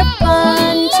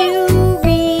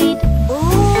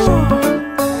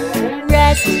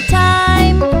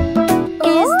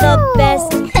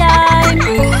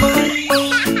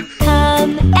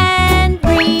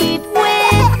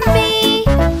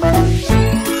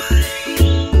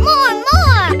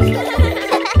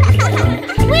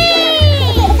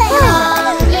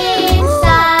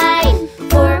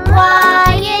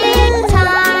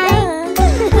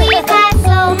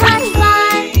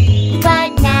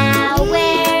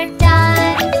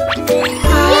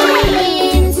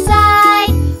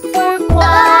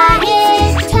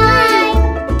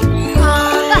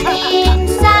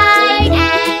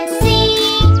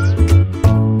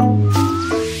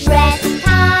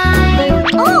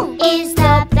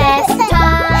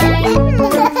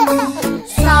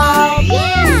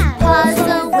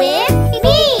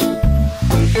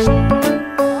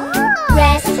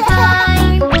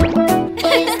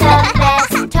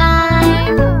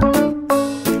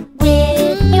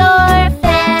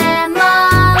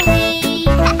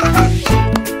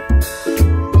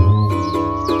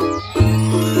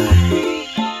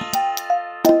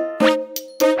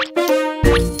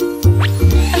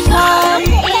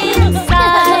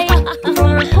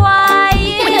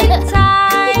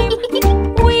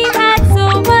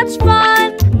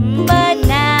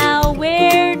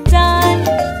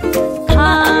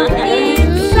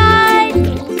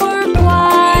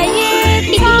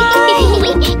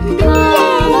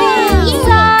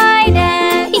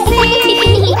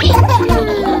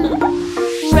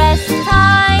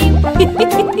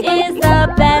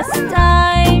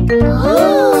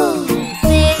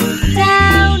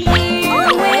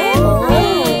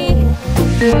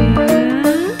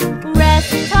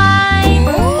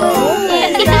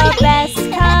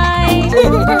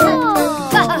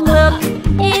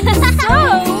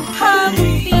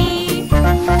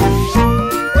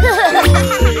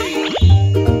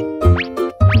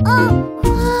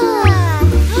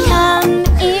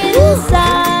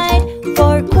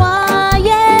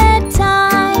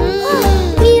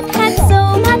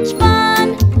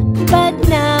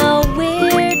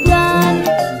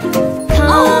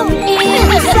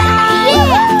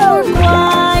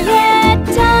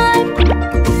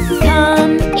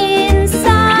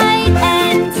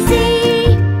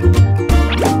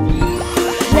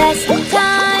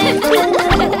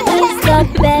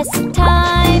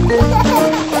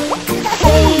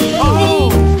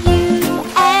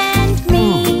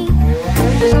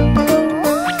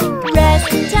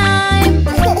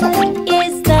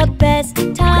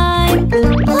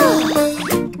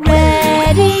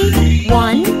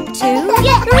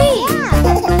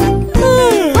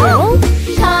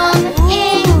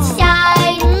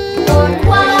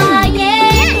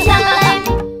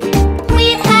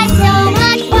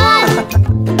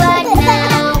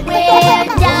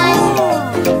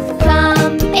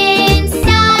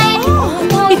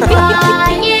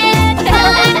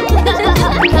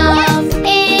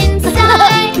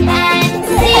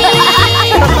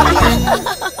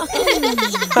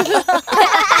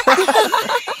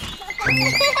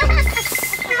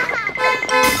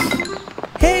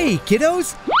Hey,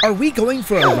 kiddos, are we going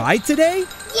for a ride today?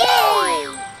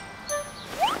 Yay!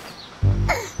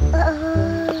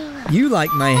 You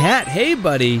like my hat, hey,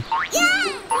 buddy.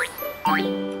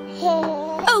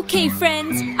 Okay,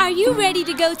 friends, are you ready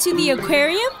to go to the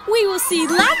aquarium? We will see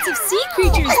lots of sea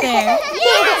creatures there.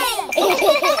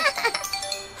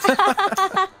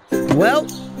 Well,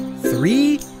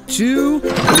 3, 2,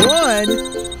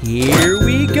 1, here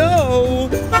we go.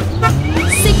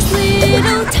 6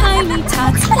 little tiny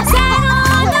tots sat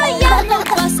on a yellow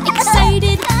bus,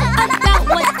 excited about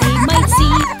what they might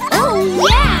see. Oh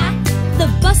yeah! The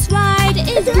bus ride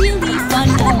is really fun.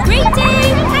 A great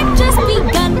day had just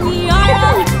begun. We are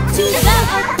off to the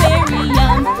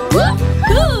aquarium.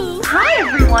 Woo-hoo! Hi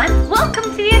everyone, welcome to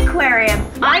the aquarium.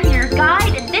 I'm your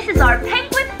guide and this is our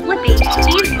penguin Flippy.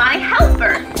 He's my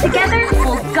helper. Together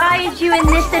we'll guide you in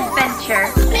this adventure.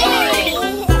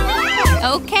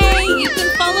 Okay, you can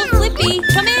follow Flippy.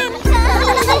 Come in. Look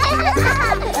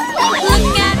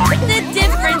at the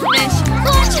different fish.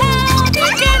 Watch how they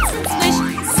dance and swish.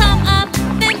 Some up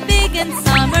and big and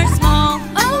some are small.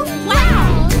 Oh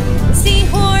wow!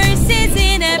 Seahorses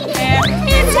in a pair.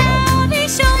 It's how they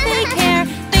show they care.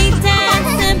 They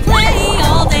dance and play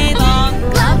all day long.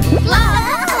 Love, love.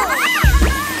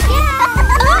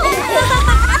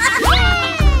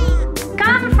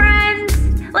 Come friends,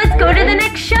 let's go to the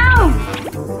next show.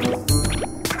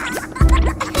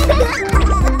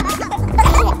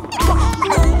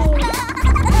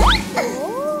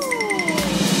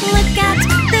 Look at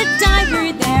the diver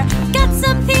there. Got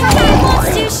something he wants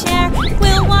to share.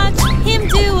 We'll watch him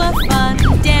do a fun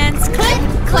dance. Click,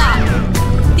 clap.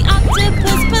 The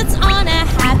octopus puts on a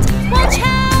hat. Watch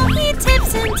how he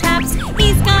tips and taps.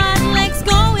 He's got legs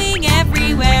going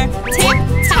everywhere. Tip,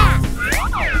 tap.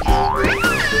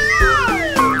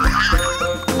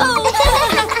 Oh,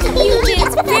 you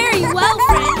dance very well,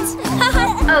 friends.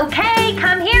 Okay,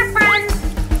 come here friends.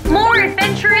 More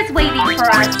adventure is waiting for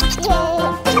us.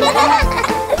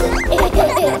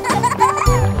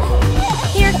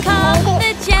 Here come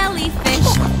the jellyfish.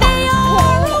 They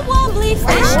are a wobbly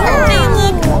fish. They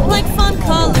look like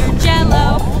fun-colored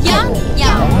jello. Yum,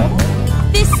 yum.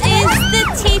 This is the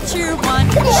teacher one.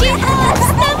 She helps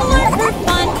them learn for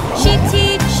fun. She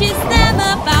teaches them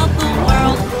about the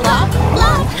world. Love,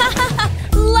 love.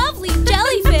 Lovely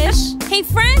jellyfish. Hey,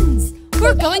 friends,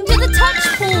 we're going to the touch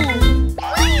pool.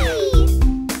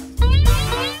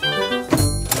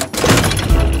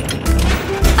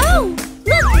 Oh,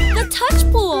 look, the touch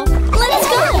pool. Let's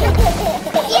go.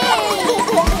 Yay!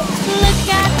 Look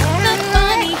at the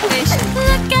funny fish.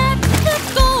 Look at the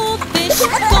goldfish.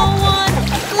 Go on,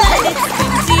 let it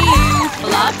swim to you.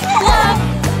 Bluff, bluff.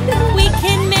 We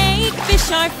can make fish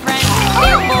our friend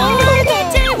before the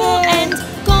day will end.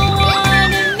 Go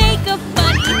on and make a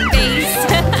funny face.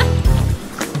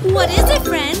 What is it,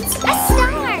 friends? A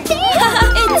star!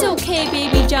 It's okay,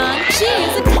 Baby John. She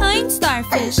is a kind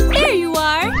starfish. There you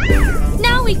are.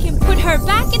 Now we can put her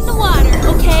back in the water,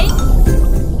 okay?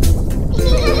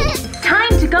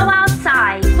 Time to go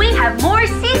outside. We have more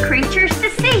sea creatures to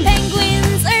see.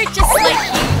 Penguins are just like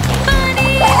you.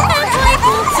 Funny and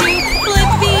playful too.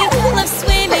 Flippy loves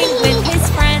swimming with his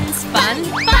friends. Fun,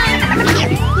 fun.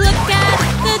 Look at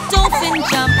the dolphin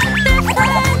jump. They're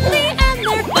friendly and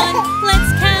they're fun. Let's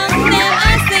count them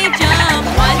as they jump.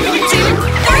 1, 2,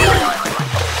 3.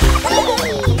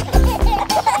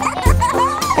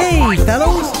 Hey,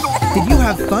 fellows, did you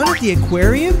have fun at the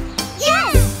aquarium?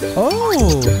 Yes!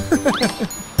 Oh,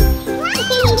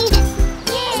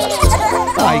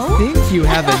 I think you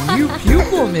have a new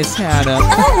pupil, Miss Hannah.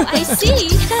 Oh, I see.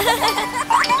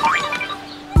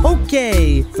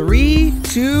 Okay, 3,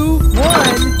 2,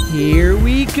 1, here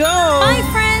we go. Bye,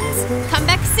 friends. Come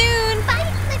back soon.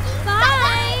 Bye, Flippy. Bye.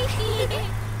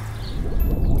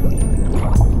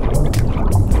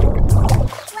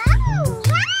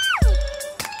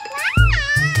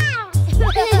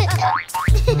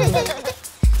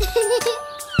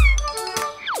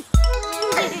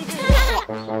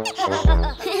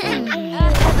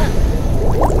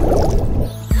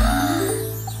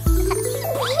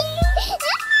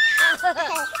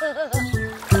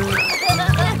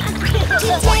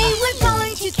 Today we're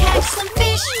going to catch some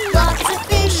fish. Lots of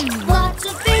fish, lots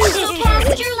of fish. So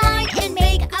cast your line and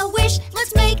make a wish.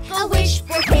 Let's make a wish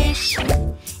for fish. If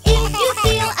you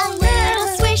feel a little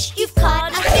swish, you've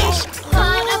caught a fish.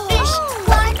 Caught a fish.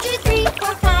 1, 2, 3,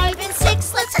 4, 5, and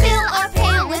 6. Let's fill our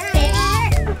pail with fish.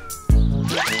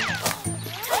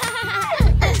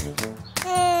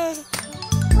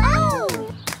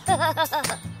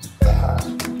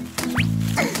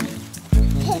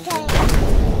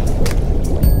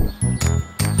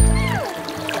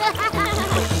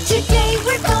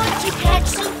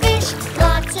 some fish.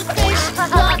 Lots of fish,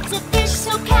 lots of fish.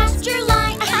 So cast your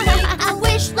line and make a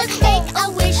wish. Let's make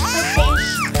a wish for fish.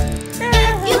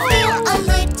 If you feel a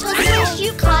little swish,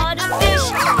 you caught a fish,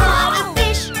 caught a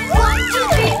fish. 1, 2,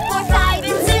 3, 4, 5,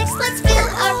 and 6. Let's fill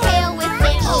our pail with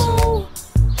fish.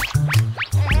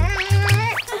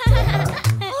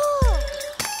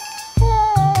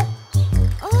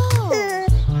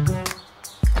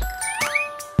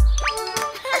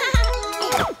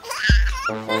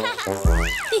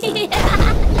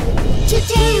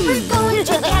 Today we're going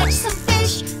to catch some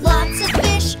fish. Lots of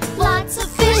fish, lots of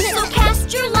fish. So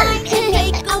cast your line and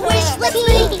make a wish. Let's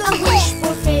make a wish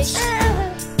for fish.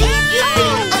 If you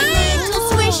feel a little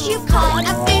swish, you caught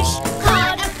a fish,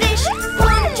 caught a fish.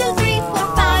 1, 2, 3, 4,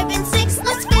 5, and 6.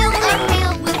 Let's fill our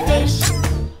pail with fish.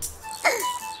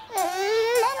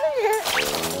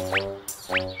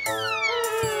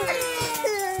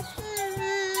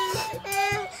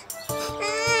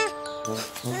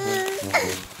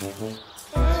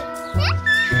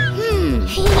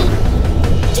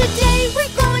 Today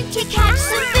we're going to catch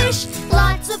some fish.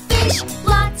 Lots of fish,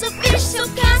 lots of fish. So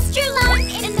cast your line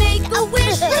and make a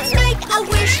wish. Let's make a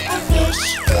wish for fish.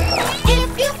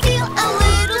 If you feel a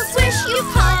little swish, you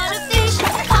caught a fish,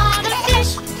 caught a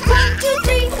fish. 1, 2,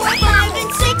 3, 4, 5,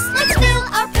 and 6. Let's fill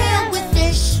our pail with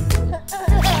fish.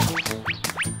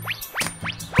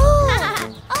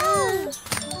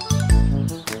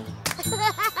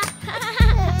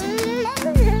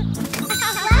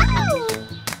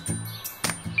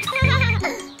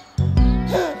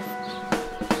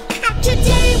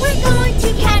 Today we're going to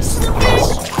catch some fish.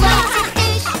 Lots of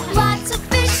fish, lots of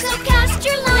fish. So cast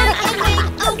your line and make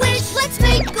a wish. Let's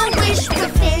make a wish for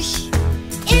fish.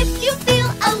 If you feel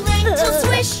a little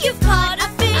swish, you've caught a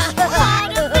fish,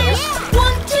 caught a fish.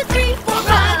 1, 2, 3, 4,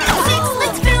 5, and 6.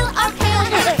 Let's fill our pail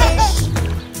with fish.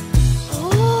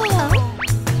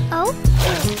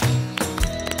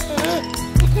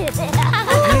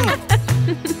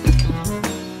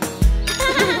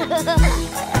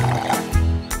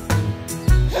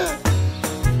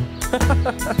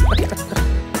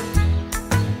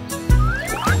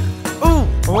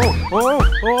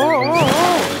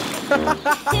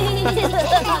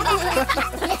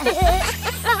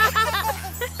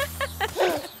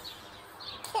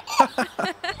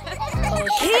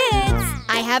 Kids,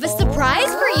 I have a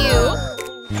surprise for you.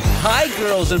 Hi,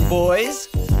 girls and boys.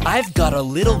 I've got a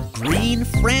little green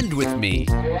friend with me.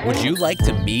 Would you like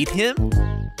to meet him?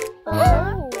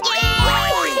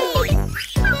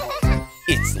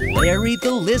 It's Larry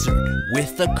the lizard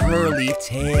with a curly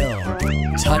tail.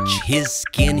 Touch his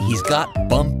skin, he's got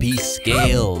bumpy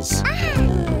scales.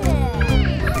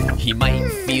 He might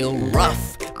feel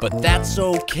rough, but that's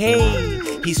okay.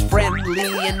 He's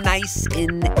friendly and nice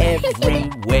in every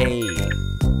way.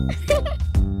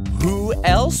 Who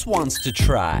else wants to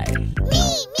try?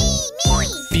 Me.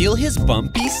 Feel his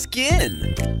bumpy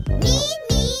skin. Me.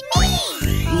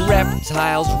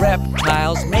 Reptiles,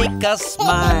 reptiles make us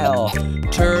smile.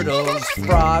 Turtles,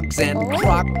 frogs, and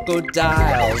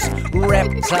crocodiles.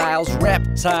 Reptiles,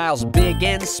 reptiles, big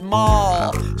and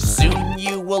small. Soon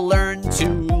you will learn to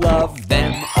love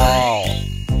them all.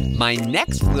 My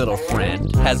next little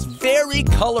friend has very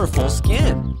colorful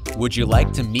skin. Would you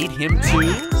like to meet him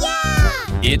too? Yeah!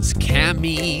 It's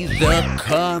Cammy the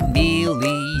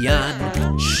chameleon.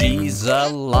 She's a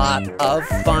lot of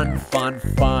fun.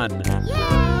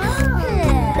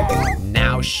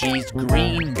 Now she's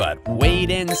green, but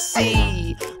wait and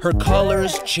see. Her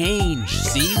colors change,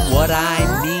 see what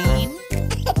I mean?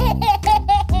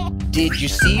 Did you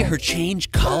see her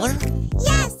change color?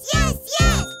 Yes.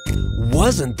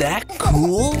 Wasn't that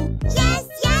cool? Yes.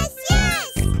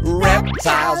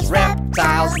 Reptiles,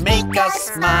 reptiles make us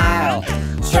smile.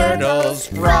 Turtles,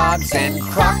 frogs, and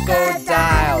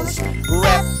crocodiles.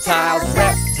 Reptiles,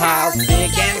 reptiles,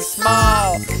 big and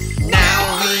small.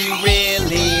 Now we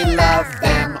really love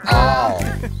them all.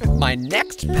 My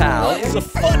next pal is a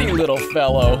funny little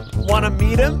fellow. Wanna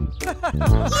meet him?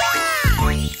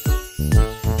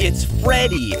 It's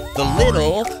Freddy, the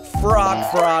little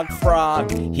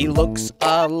frog. He looks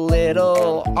a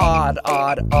little odd.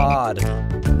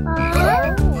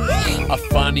 A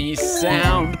funny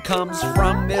sound comes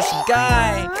from this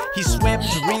guy. He swims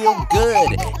real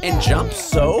good and jumps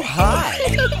so high.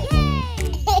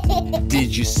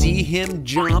 Did you see him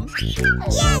jump?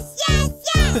 Yes.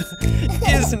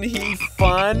 Isn't he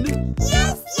fun?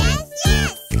 Yes.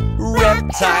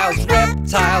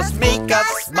 Reptiles make us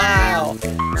smile.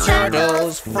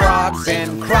 Turtles, frogs,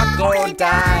 and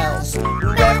crocodiles.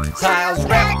 Reptiles,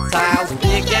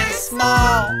 big and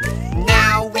small.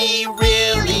 Now we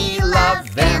really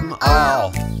love them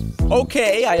all.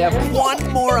 Okay, I have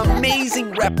one more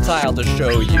amazing reptile to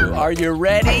show you. Are you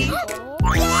ready?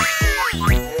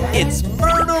 It's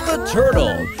Myrtle the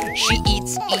turtle. She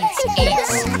eats.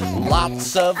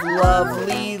 Lots of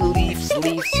lovely leaves.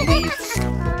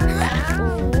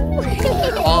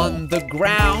 On the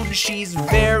ground, she's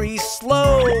very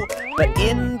slow, but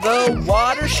in the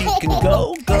water, she can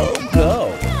go.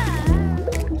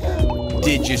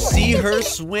 Did you see her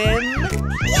swim?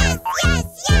 Yes.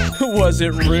 Was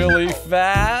it really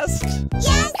fast?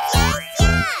 Yes.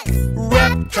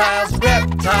 Reptiles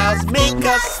make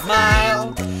us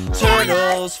smile.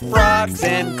 Turtles, frogs,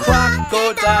 and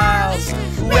crocodiles.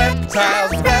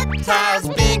 Reptiles,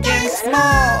 big and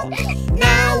small.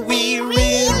 Now we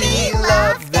really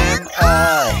love them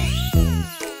all.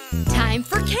 Time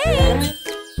for cake.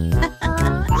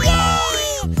 Yay!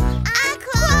 A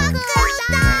crocodile!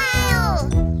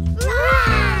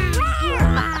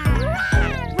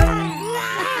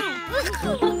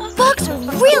 Bugs are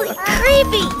really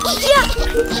creepy. Yuck!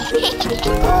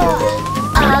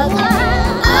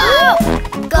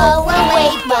 Go away,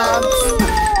 bugs.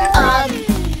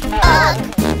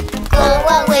 Go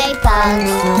away,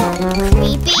 bugs.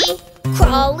 Creepy,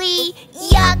 crawly,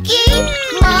 yucky,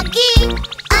 mucky.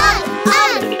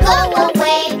 Go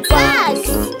away, bugs.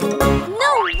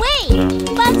 No way!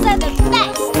 Bugs are the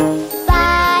best.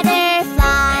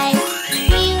 Butterflies,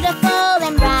 beautiful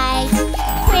and bright.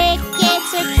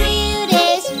 Crickets are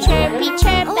cutest, chirpy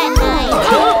chirp at night.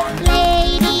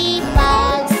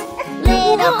 Ladybugs,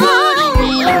 little bitty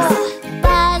wings.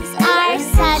 Bugs are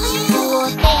such cool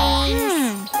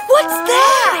things. What's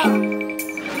that?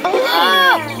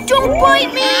 Don't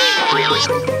bite me!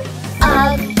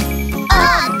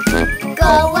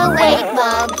 Go away,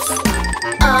 bugs.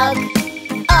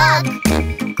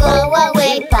 Go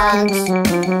away, bugs.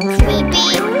 Creepy,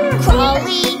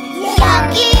 crawly,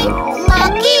 yucky,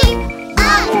 mucky.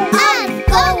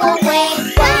 Go away,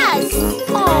 bugs.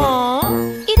 Aww,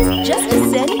 it's just a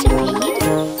centipede.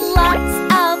 Lots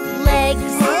of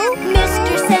legs,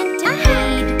 Mr.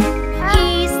 Centipede.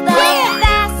 He's the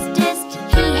fastest,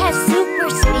 he has super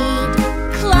speed.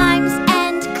 Climbs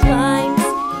and climbs,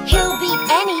 he'll beat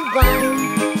anyone.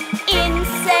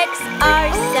 Insects are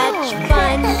such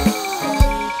fun.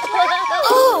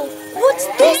 Oh, what's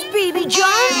this, Baby John?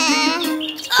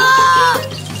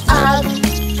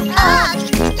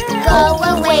 Go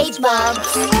away,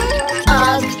 bugs.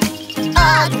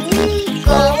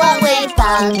 Go away,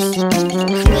 bugs.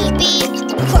 Creepy,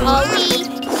 crawly,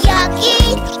 yucky,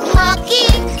 mucky.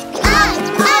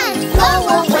 Go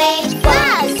away,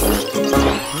 bugs.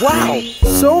 Wow,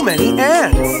 so many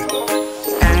ants.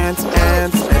 Ants.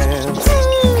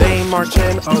 They march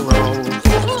in a row.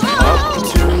 Up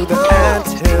to the ant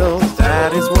hill, that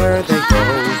is where they go.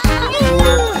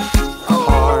 Work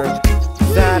hard,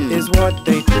 that is what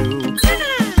they do.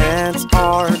 Ants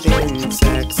are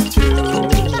insects too.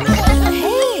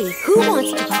 Hey, who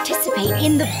wants to participate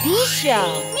in the bee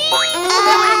show?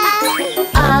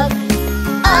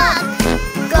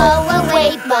 Go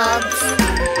away, bugs.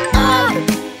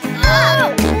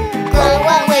 Go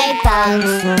away,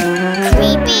 bugs.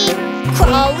 Creepy,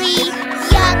 crawly,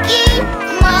 yucky,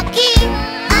 mucky.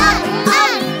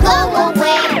 Go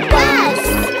away, bugs.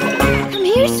 Come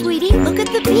here, sweetie. Look at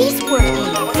the bees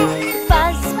working.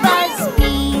 Buzz, buzz,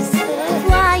 bees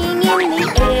flying in the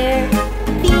air.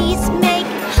 Bees make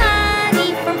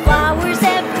honey from flowers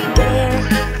everywhere.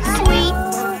 Sweet,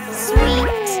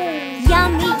 sweet,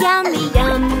 yummy, yummy,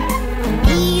 yum.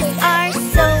 Bees are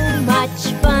so much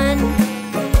fun.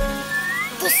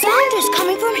 The sound is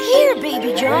coming from here,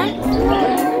 Baby John.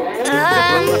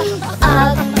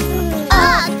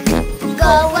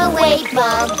 Go away,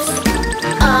 bugs.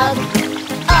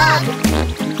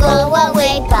 Go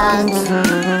away, bugs.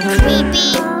 Creepy,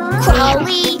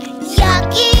 crawly,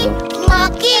 yucky,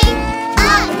 mucky.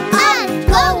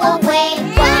 Go away,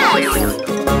 bugs.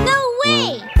 No way!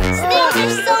 Snails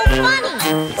are so funny.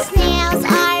 Snails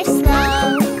are slow,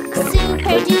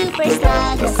 super duper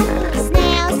slugs.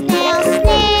 Snails,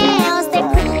 they're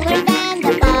cooler than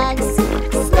the bugs.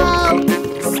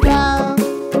 Slow,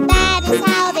 that is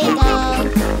how they go.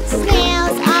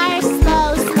 Snails are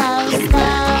slow.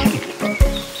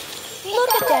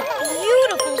 Look at that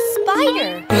beautiful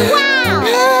spider. Wow!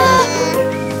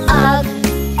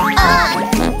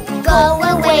 Go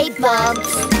away,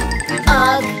 bugs.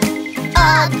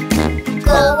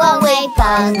 Go away,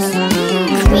 bugs.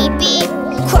 Creepy,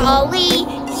 crawly,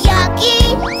 yucky,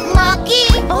 mucky.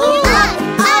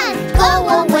 Go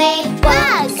away,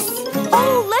 bugs.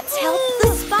 Oh, let's help the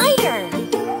spider.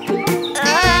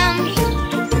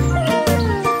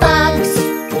 Bugs.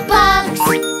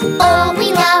 Oh, we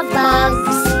love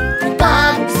bugs.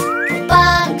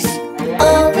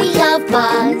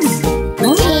 bugs.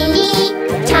 Teeny,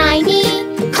 tiny,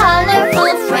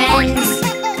 colorful friends.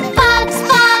 Bugs,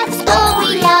 bugs, oh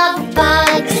we love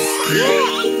bugs.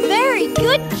 Very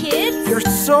good, kids. You're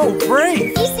so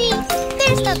brave. You see,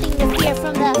 there's nothing to fear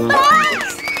from the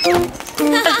bugs.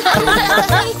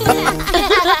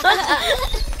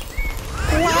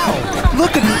 Wow,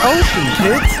 look at the ocean,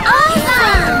 kids.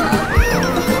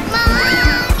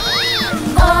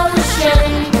 Ocean,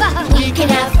 we can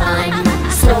have fun.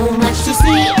 So much to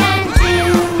see and do.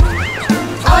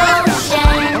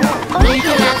 Ocean, we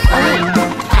can have fun.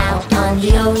 Out on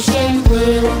the ocean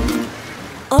blue.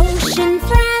 Ocean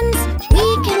friends we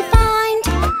can find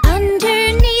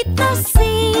underneath the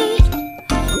sea.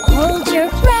 Hold your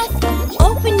breath,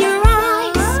 open your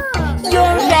eyes.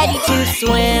 You're ready to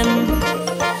swim.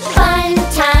 Fun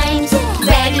times,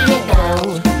 ready to go.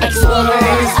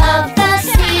 Explorers of the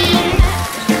sea.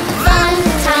 Fun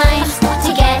times,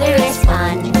 together is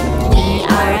fun. We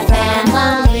are a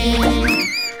family.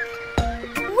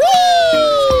 Whee!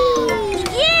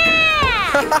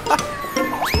 Yeah!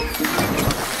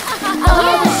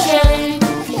 Ocean,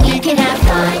 we can have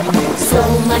fun. So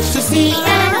much to see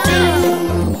and do.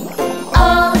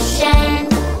 Ocean,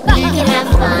 we can have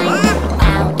fun.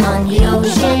 Out on the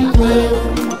ocean blue.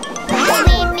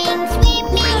 Swimming,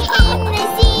 swimming in the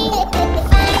sea.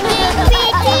 Finding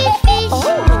pretty fish.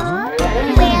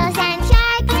 Whales and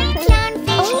sharks and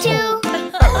clownfish too.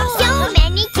 So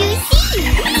many to see.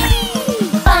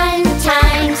 Fun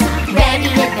times, ready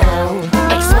to go.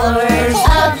 Explorers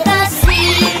of the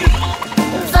sea.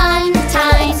 Fun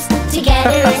times,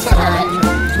 together is fun.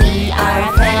 We are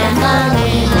a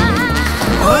family.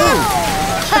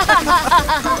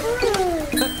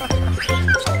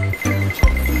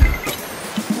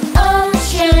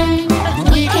 Ocean,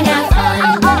 we can have fun.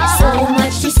 So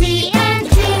much to see and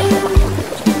do.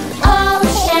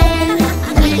 Ocean,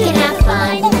 we can have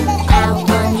fun. Out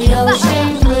on the ocean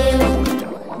blue.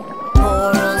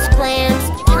 Corals, clams,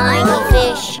 tiny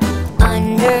fish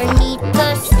underneath the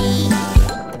sea.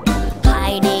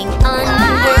 Hiding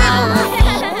under our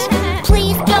feet.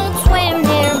 Please don't swim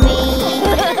near me.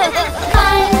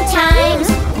 Fun times,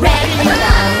 ready to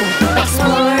go.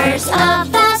 Explorers of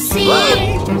the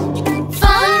sea.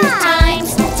 Fun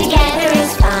times, together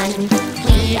is fun.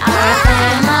 We are a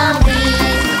family.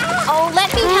 Oh, let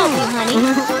me help you, honey.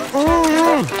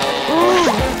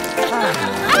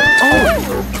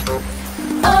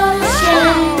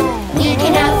 Ocean, we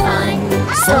can have fun.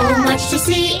 So much to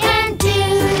see and do.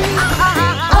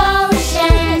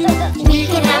 Ocean, we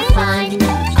can have fun.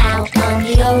 Out on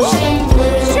the ocean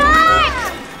blue.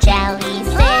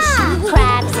 Jellyfish,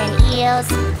 crabs and eels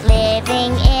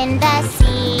living in the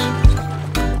sea.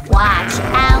 Watch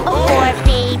out for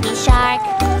baby shark.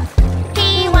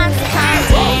 He wants to come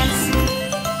dance.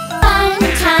 Fun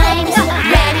times,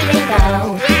 ready to go.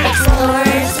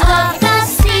 Explorers of the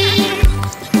sea.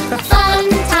 Fun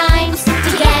times,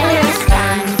 together is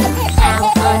fun.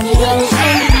 Out on the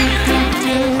ocean.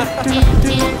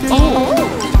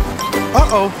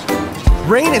 Uh-oh,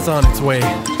 rain is on its way.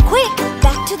 Quick,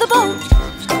 back to the boat.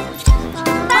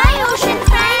 Bye, ocean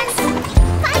friends.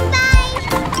 Bye-bye.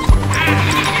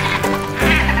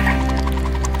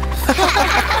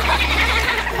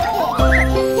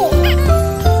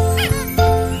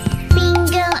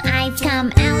 Bingo, I've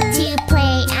come out to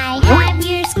play. I have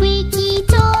your squeaky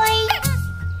toy.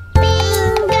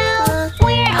 Bingo,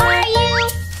 where are you?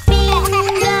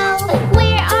 Bingo,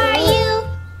 where are you?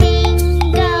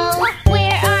 Bingo,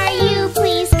 where are you?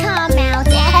 Please come out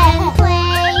and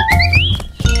play.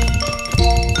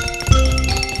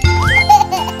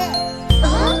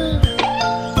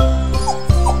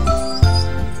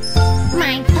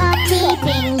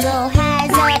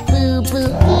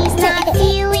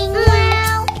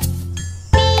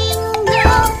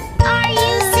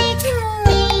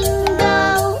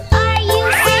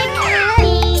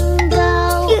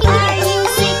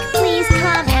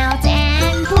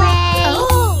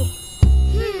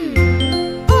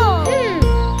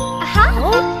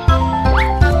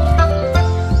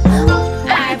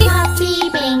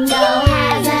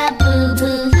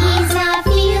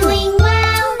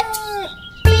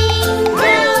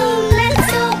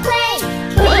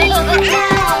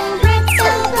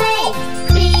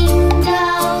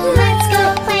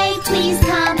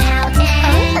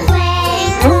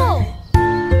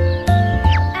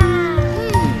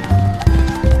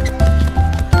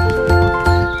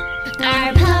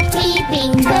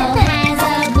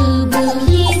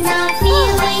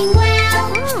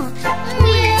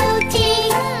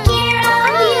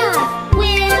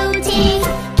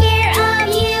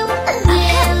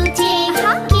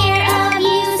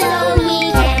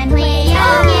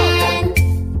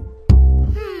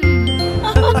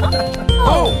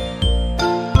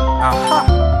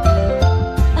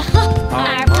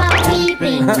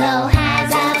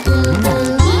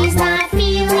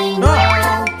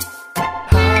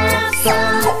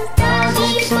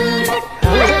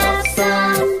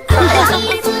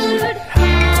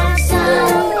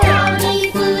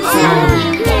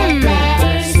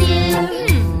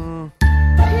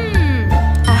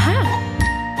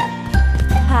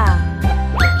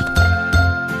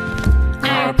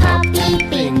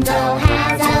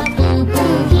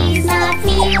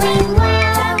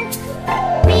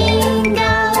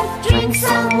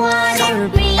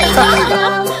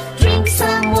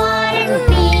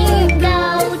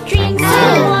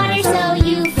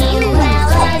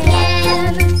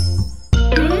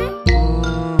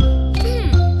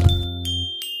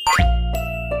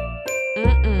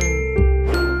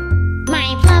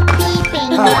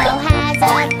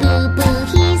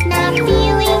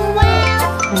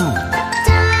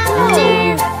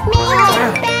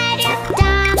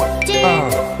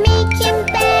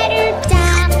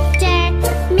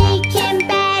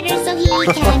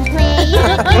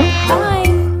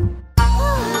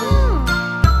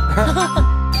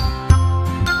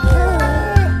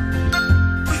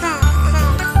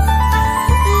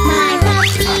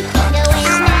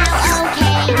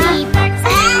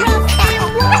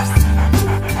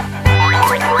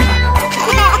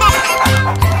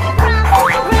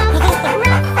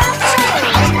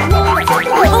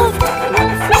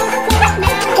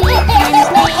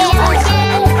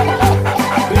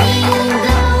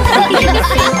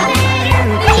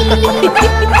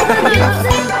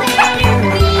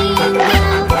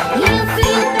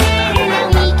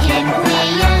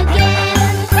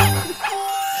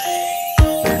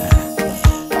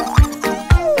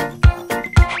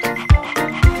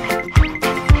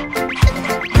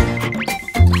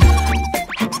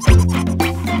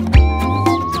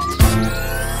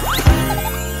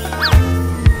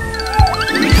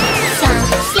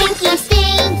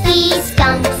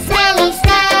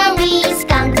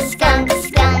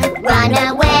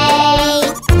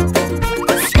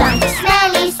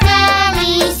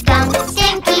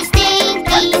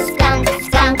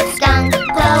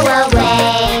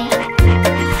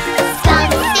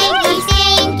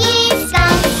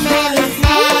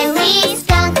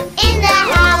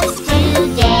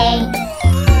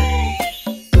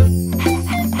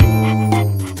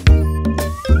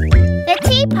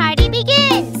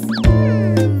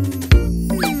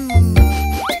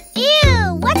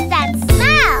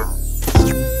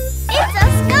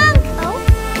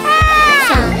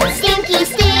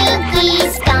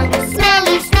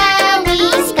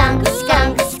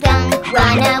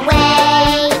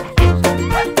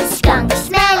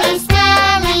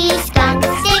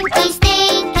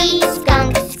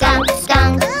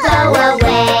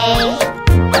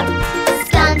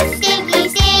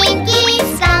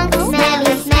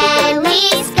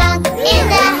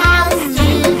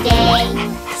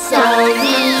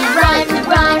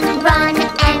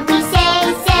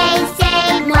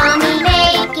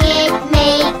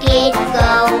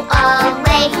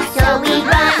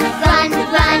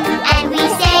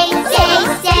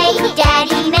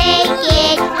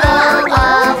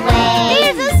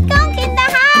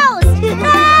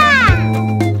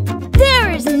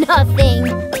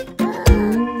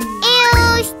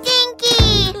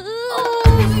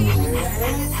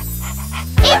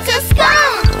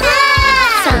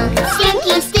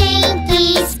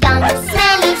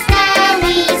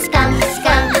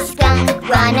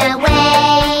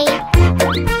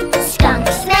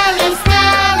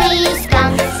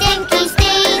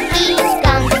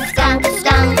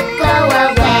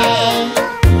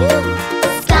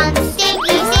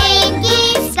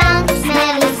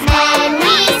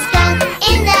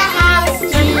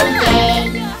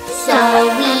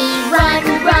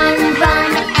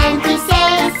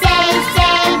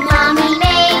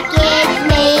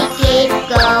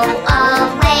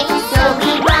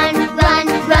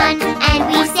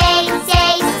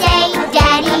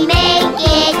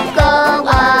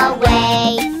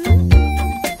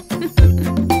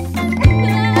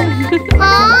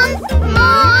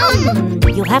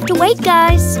 Wait,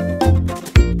 guys.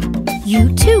 You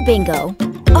too, Bingo.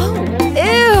 Oh,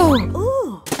 ew.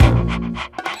 Ooh.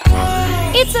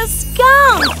 It's a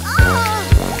skunk.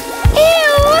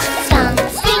 Ew. Skunk,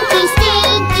 stinky,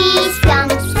 stinky,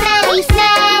 skunk, smelly,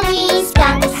 smelly,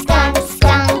 skunk, skunk,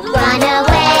 skunk, run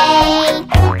away.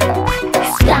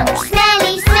 Skunk,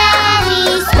 smelly,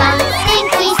 smelly, skunk,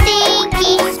 stinky,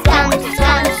 stinky, skunk,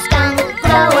 skunk, skunk,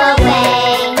 go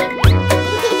away.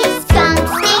 Skunk,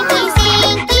 stinky,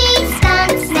 stinky,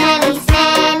 skunk, smelly,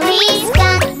 smelly,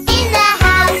 skunk, in the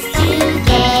house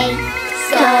today.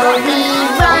 So we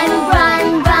run, run,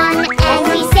 run, and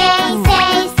we say,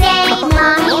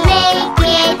 Mommy, make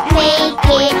it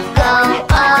go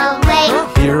away.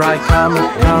 Here I come,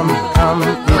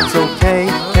 it's okay,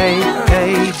 hey,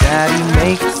 Daddy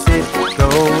makes it go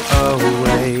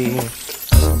away.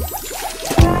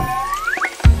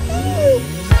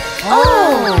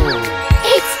 Oh,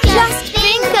 it's just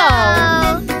Bingo.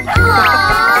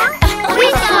 Aww,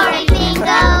 we're sorry,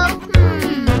 Bingo.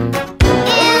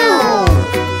 Ew.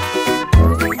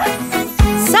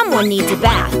 Someone needs a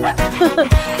bath.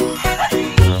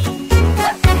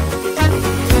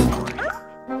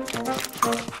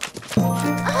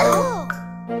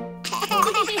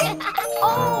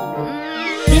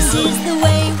 This is the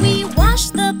way we wash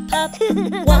the pup,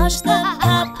 wash the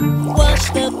pup, wash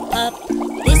the pup.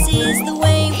 This is the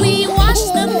way we wash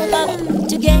the pup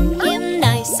to get him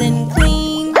nice and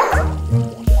clean.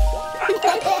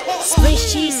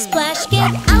 Splishy splash,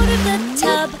 get out of the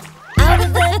tub, out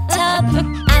of the tub,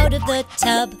 out of the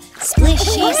tub.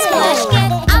 Splishy splash,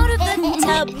 get out of the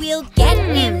tub. We'll get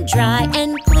him dry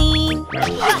and clean.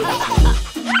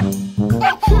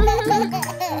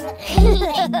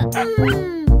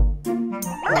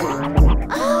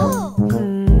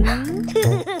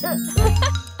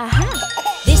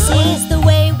 This is the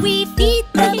way we feed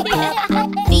the pup,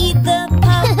 feed the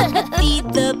pup, feed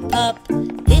the pup.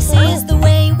 This is the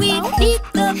way we feed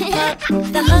the pup,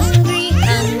 the hungry,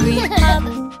 hungry pup.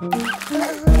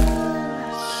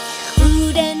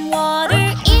 Food and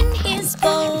water in his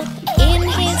bowl, in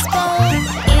his bowl,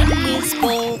 in his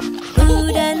bowl.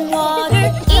 Food and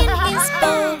water in his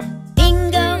bowl.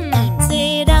 Bingo eats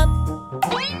it up.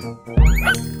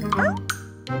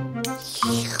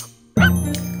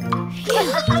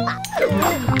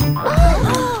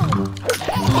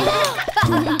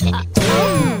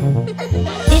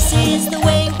 This is the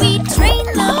way we train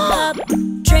the pup,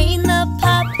 train the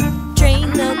pup, train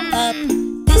the pup.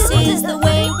 This is the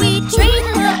way we train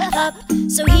the pup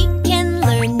so he can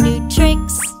learn new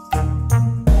tricks.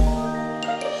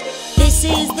 This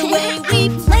is the way we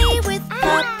play with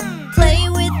pup, play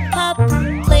with pup,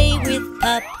 play with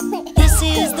pup. This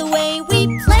is the way we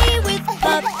play with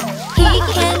pup. He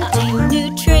can do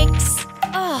new tricks.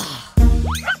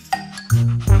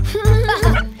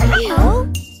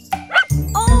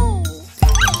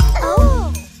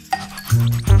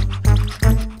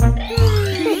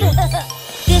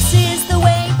 This is the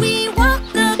way we walk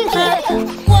the pup,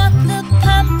 walk the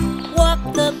pup, walk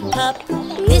the pup.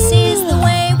 This is the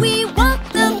way we walk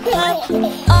the pup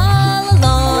all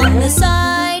along the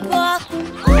sidewalk.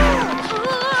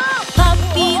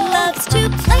 Puppy loves to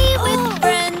play with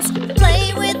friends,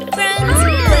 play with friends,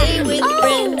 play with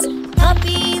friends.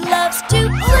 Puppy loves to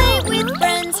play with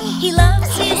friends. He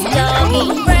loves his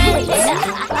doggy friends.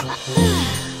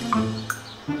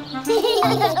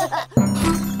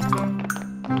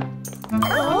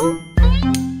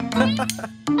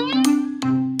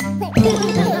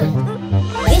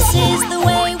 This is the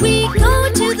way we go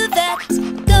to the vet,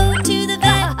 go to the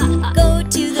vet, go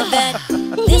to the vet.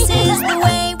 This is the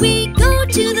way we go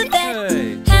to the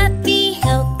vet. Happy,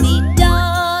 healthy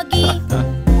doggy.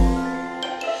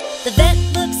 The vet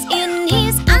looks in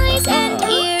his eyes and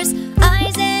ears,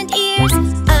 eyes and ears,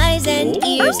 eyes and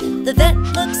ears. The vet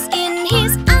looks in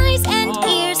his eyes and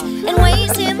ears and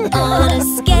weighs him on a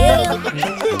scale.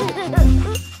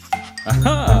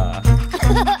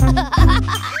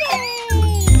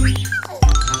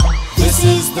 This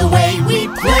is the way we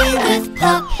play with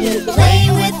pup, play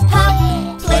with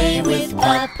pup, play with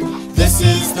pup. This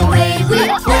is the way we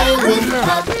play with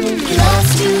pup. He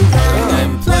loves to run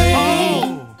and play.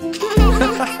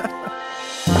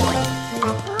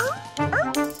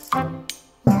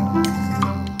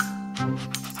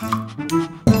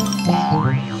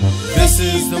 This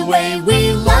is the way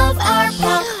we love our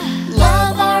pup,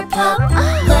 love our pup,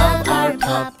 love our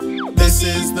pup. This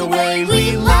is the way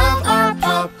we love our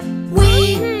pup.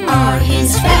 We are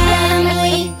his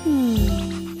family.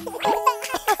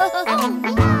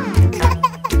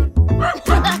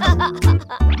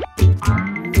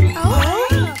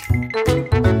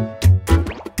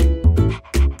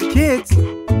 Kids,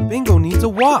 to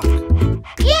walk.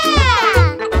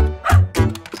 Yeah!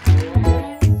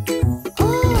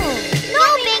 No,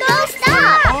 Bingo,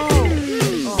 stop!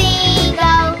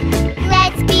 Bingo,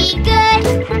 let's be good.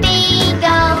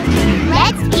 Bingo,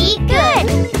 let's be good.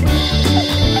 We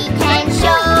can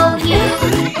show you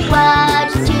what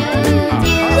to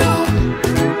do.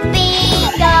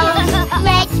 Bingo,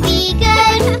 let's be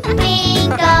good.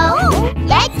 Bingo,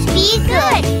 let's be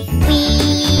good. We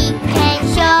can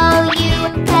show you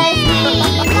 'cause we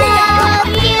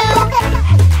love you.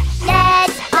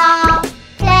 Let's all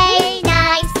play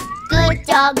nice. Good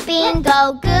dog, Bingo,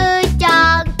 good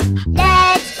dog.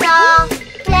 Let's all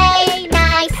play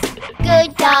nice. Good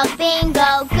dog,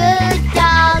 Bingo, good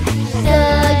dog.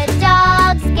 Good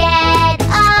dogs get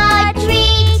a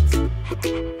treat.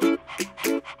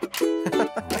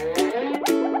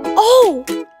 Oh!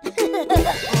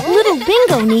 Little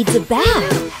Bingo needs a bath.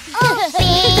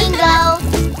 Bingo,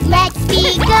 let's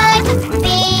be good.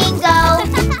 Bingo,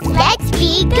 let's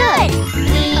be good.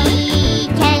 We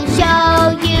can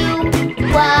show you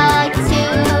what to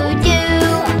do.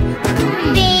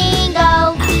 Bingo,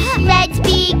 let's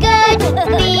be good.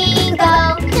 Bingo,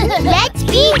 let's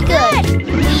be good.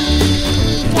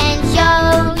 We can show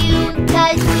you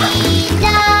 'cause we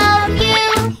love you.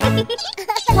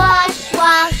 Wash,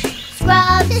 wash,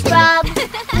 scrub, scrub.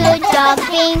 Good dog,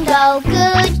 Bingo,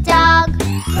 good dog.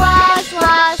 Wash,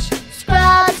 wash,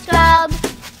 scrub, scrub.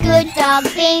 Good dog,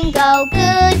 Bingo,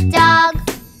 good dog.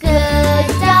 Good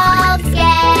dogs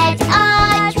get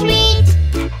a treat.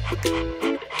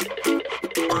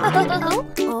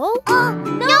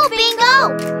 No, Bingo!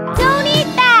 Don't eat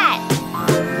that!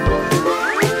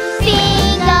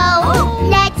 Bingo,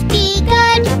 let's be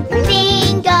good.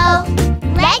 Bingo,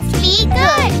 let's be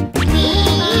good. We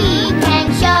can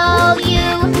show you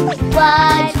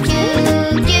what to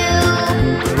do.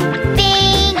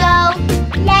 Bingo,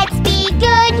 let's be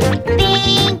good.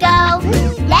 Bingo,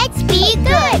 let's be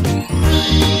good. We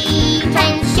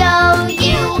can show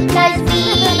you 'cause we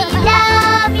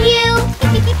love you.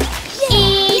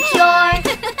 Eat your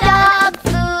dog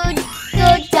food.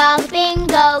 Good dog,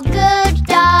 Bingo, good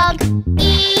dog.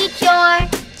 Eat your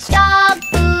dog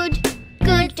food.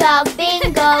 Good dog,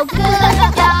 Bingo, good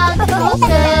dog.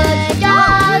 Good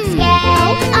dogs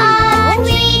get a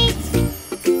treat.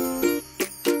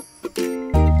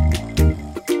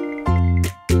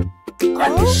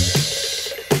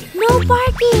 No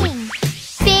barking.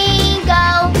 Bingo,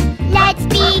 let's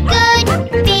be good.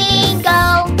 Bingo,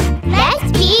 let's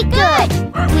be good.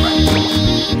 We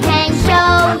can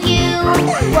show you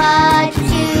what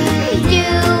to do.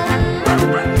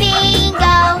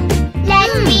 Bingo,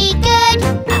 let's be good.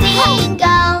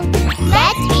 Bingo,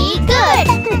 let's be good.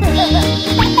 We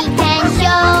can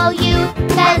show you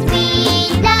 'cause we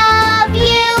love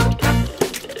you.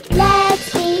 Let's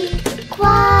be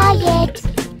quiet.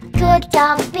 Good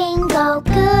dog, Bingo,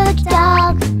 good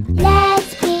dog.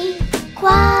 Let's be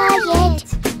quiet.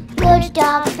 Good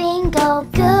dog, Bingo,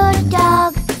 good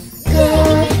dog.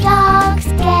 Good dogs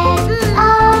get a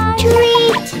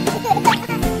treat.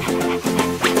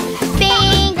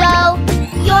 Bingo,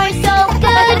 you're so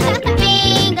good.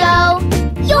 Bingo,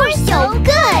 you're so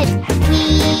good. We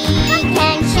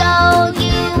can show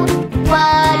you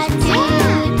what to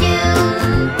do.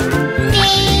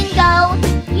 Bingo,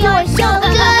 you're so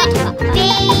good.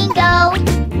 Bingo,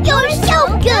 you're so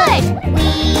good.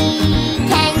 We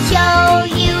can show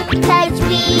you 'cause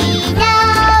we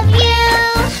love you.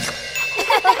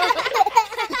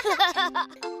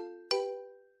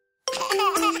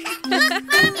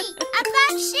 Mommy, a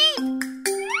black sheep.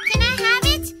 Can I have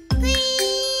it,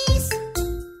 please?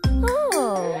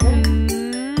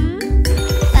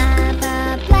 Baa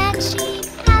Baa Black Sheep,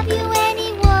 have you any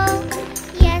wool?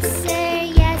 Yes sir,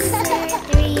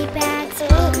 3 bags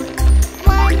full.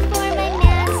 One for my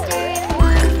master and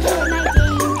one for my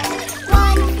dame.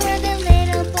 One for the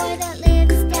little boy that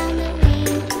lives down the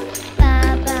lane. Baa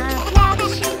Baa Black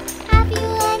Sheep, have you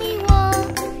any wool?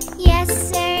 Yes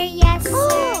sir,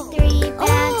 3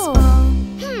 bags full.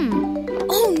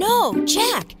 Oh no,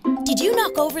 Jack! Did you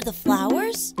knock over the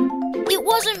flowers? It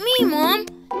wasn't me, Mom.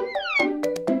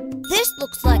 This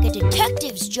looks like a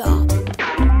detective's job.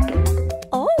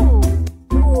 Oh.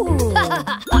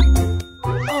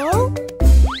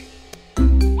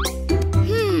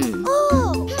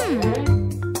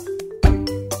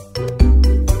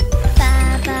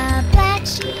 Baa Baa Black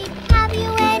Sheep, have you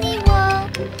any wool?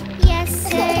 Yes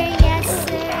sir,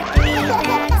 3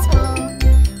 bags full.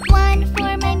 One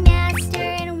for my master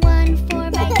and one for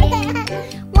my dame.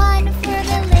 One for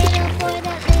the little boy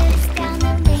that lives down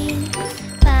the lane.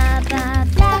 Baa Baa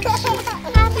Black Sheep,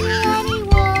 have you any wool?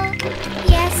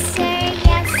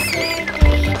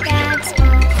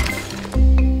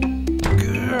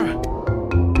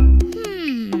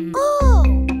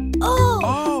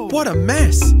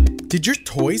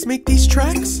 always make these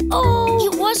tracks? Oh,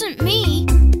 it wasn't me.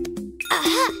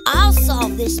 Aha! I'll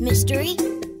solve this mystery.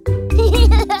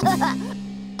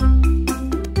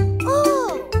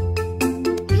 Oh.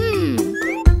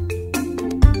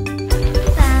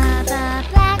 Baa Baa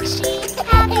Black Sheep,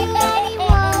 have you any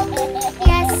wool?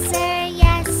 Yes sir,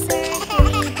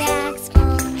 3 bags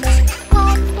full.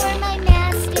 One for my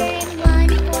master and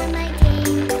one for my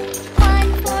dame.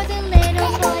 One for the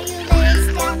little boy who lives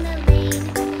down the lane.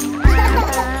 Baa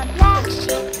Baa Black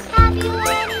Sheep, have you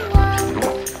any wool?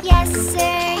 Yes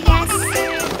sir,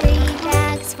 3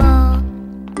 bags full.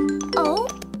 Oh?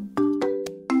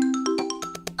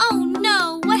 Oh no,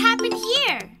 what happened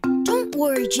here? Don't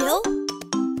worry, Jill.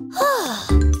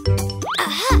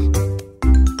 Aha!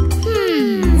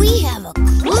 We have a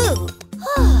clue.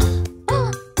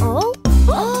 Oh?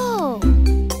 Oh!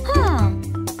 Huh.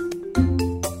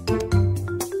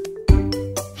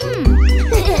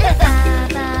 Baa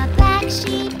Baa Black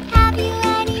Sheep, have you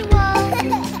any wool?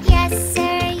 Yes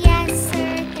sir,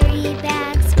 3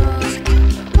 bags full.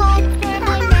 One for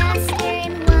my master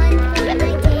and one for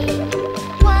my dame.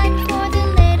 One for the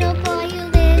little boy who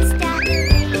lives down the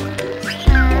lane.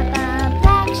 Baa Baa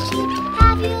Black Sheep,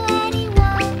 have you any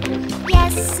wool?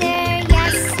 Yes sir,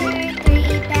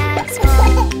 3 bags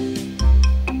full.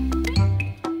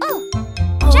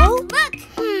 Jack, look!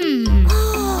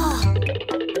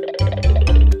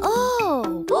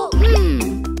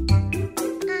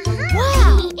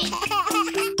 Wow!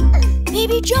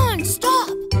 Baby John, stop!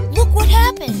 Look what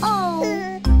happened.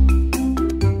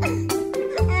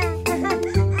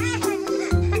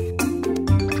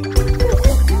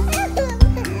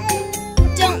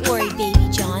 Don't worry, Baby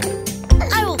John.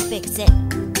 I will fix it.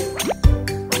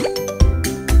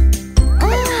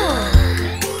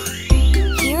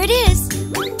 Here it is.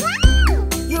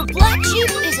 Your black sheep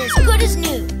is as good as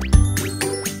new.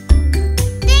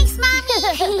 Thanks,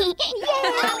 Mommy!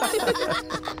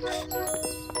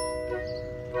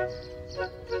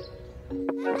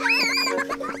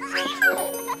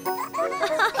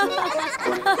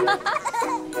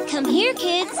 Come here,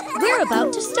 kids. We're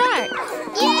about to start.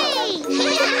 Yay!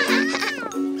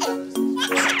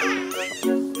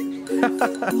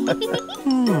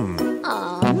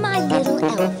 Aw, my little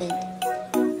elephant.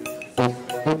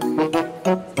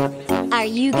 Are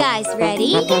you guys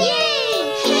ready?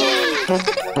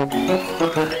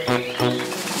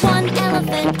 One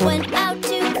elephant went out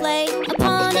to play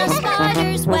upon a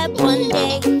spider's web one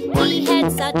day. He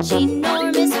had such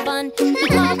enormous fun, he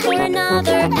called for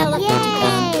another elephant to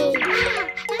come.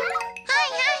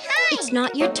 It's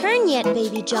not your turn yet,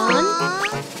 Baby John.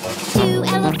 Two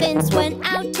elephants went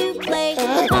out to play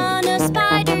upon a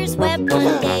spider's web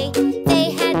one day.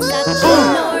 They had such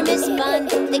enormous fun,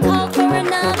 they called for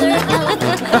another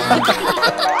elephant to come.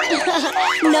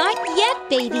 Not yet,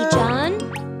 Baby John.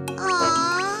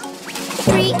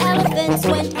 Three elephants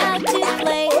went out to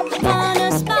play upon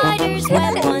a spider's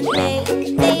web one day.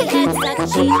 They had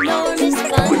such enormous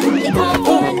fun, they called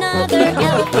for another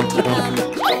elephant to come.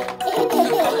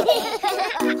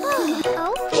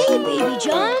 Hey, Baby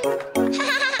John.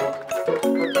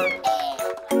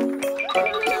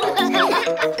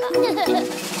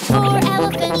 Four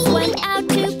elephants went out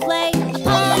to play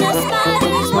upon a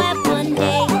spider's web one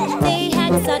day. They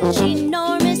had such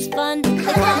enormous fun,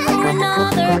 they called for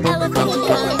another elephant to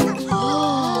come.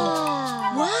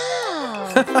 Wow!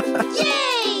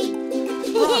 Yay!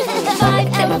 Five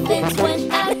elephants went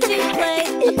out to play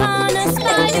upon a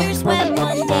spider's web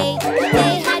one day.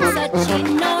 They had such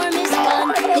enormous fun,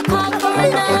 they called for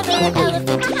another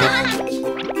elephant to come.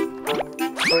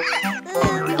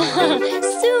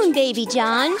 Soon, Baby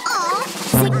John.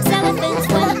 Six elephants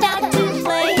went out to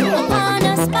play upon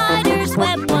a spider's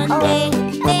web one day.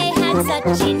 They had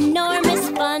such enormous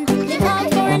fun, they called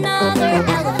for another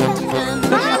elephant to come.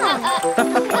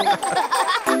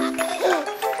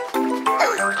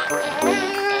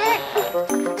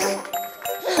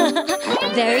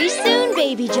 Very soon,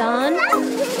 Baby John.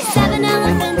 Seven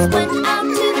elephants went out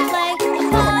to play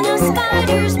upon a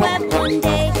spider's web one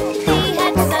day. They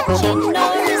had such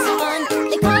enormous fun,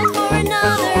 they called for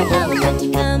another elephant to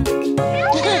come.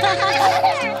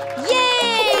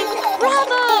 Yay!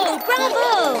 Bravo! Bravo!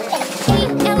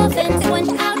 Eight elephants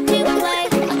went out to play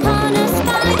upon a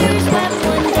spider's web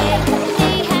one day.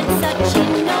 They had such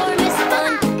enormous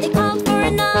fun, they called for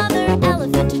another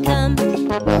elephant to come.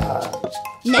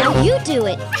 Now you do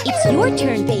it. It's your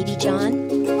turn, Baby John.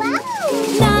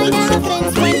 Nine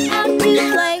elephants went out to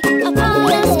play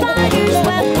upon a spider's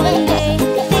web one day.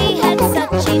 They had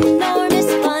such enormous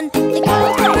fun, they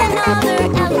called for another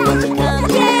elephant to come.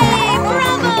 Yay!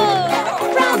 Bravo!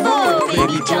 Bravo,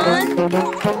 Baby John.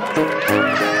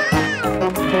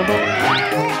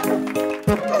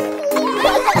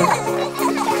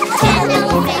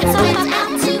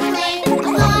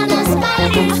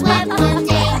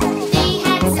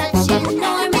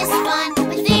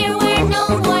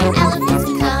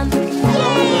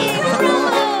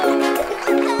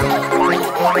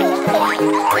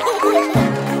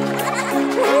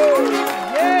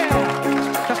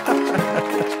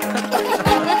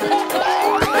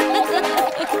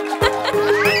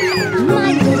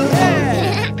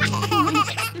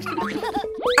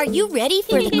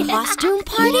 costume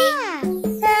party?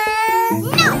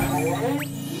 No!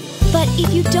 But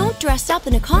if you don't dress up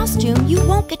in a costume, you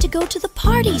won't get to go to the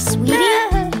party, sweetie.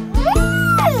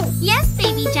 Yes,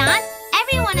 Baby John.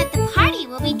 Everyone at the party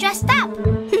will be dressed up.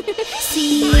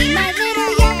 See my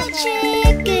little yellow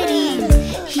chickadee.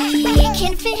 He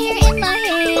can fit here in my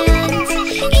hands.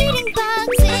 Eating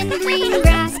bugs in green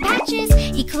grass patches.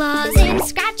 He claws and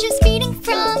scratches, feeding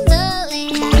from the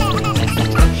land.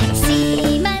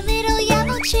 See my little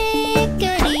yellow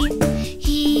chickadee.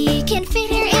 He can fit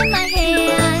here in my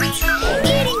hands.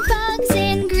 Eating bugs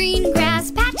in green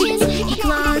grass patches. He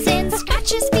claws and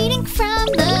scratches, feeding from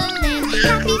the land.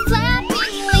 Happy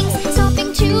flapping wings,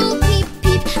 stopping to peep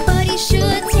peep, but he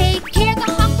should take care the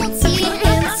hawk won't see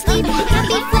him sleep.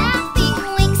 Happy flapping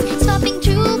wings, stopping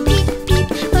to peep peep,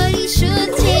 but he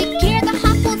should take care the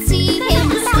hawk won't see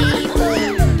him sleep.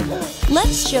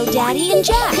 Let's show Daddy and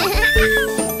Jack.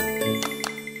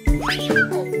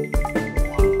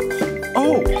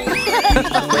 Oh!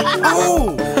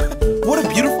 Oh! What a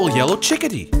beautiful yellow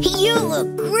chickadee! You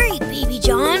look great, Baby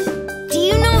John. Do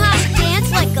you know how to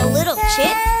dance like a little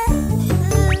chick?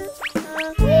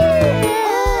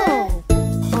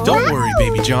 Don't worry,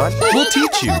 Baby John. We'll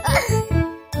teach you.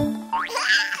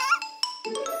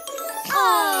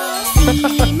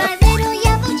 See my little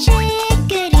yellow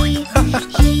chickadee.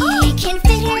 He can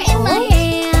fit here in my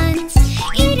hands.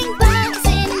 Eating bugs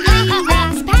in green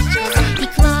grass patches. He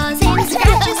claws and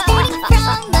scratches, feeding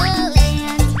from the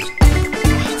land.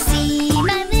 See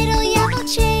my little yellow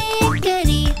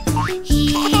chickadee. He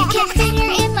can fit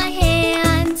here in my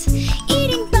hands.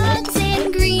 Eating bugs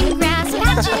in green grass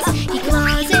patches. He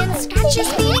claws and scratches,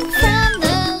 feeding from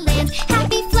the land.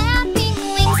 Happy flapping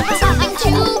wings, stopping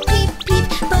to peep peep,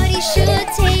 but he should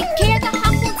take care the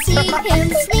hawk won't see him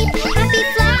sleep. Happy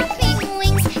flapping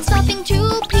wings, stopping to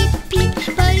peep peep,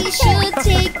 but he should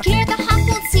take care the hawk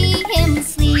won't see him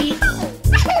sleep.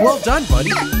 Well done,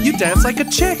 buddy. You dance like a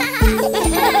chick.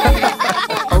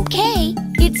 Okay,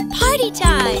 it's party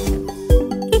time.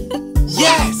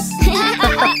 Yes!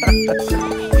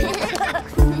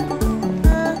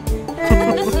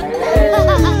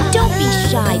 Don't be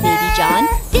shy, Baby John.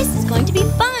 This is going to be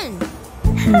fun.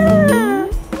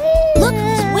 Look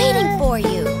who's waiting for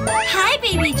you. Hi,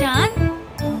 Baby John.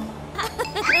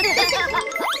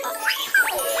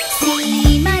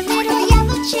 See my little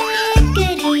yellow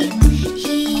chickadee.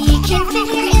 He can fit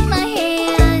here in my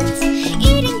hands.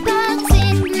 Eating bugs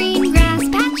in green grass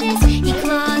patches. He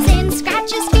claws and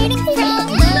scratches, feeding from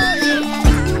the land.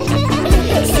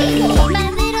 See my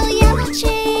little yellow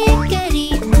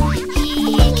chickadee.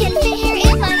 He can fit here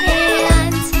in my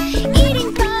hands.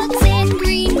 Eating bugs in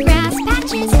green grass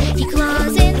patches. He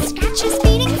claws and scratches,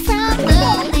 feeding from the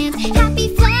land. Happy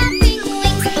flapping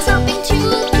wings, stopping to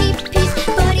peep peep,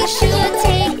 but he should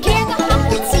take care the hawk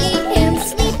won't see him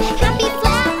sleep. Happy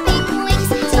flapping wings,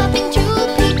 stopping to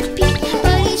peep peep,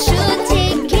 but he should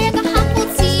take care the hawk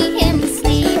won't see him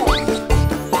sleep.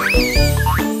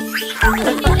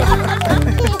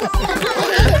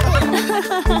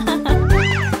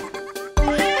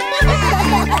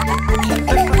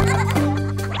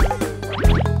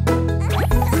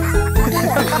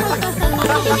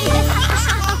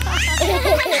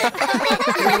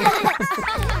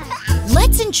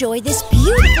 Let's enjoy this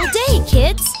beautiful day,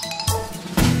 kids.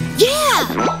 Yeah!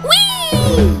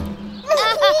 Whee!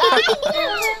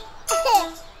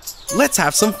 Let's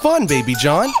have some fun, Baby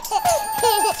John.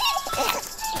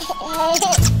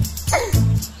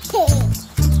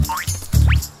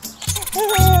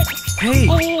 Hey,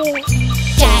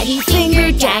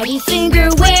 Daddy Finger,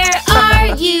 where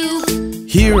are you?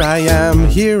 here I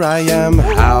am,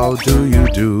 how do you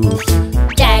do?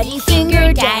 Daddy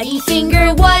Finger,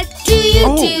 what do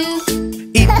you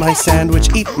do? Eat my sandwich,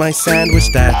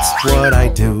 that's what I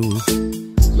do.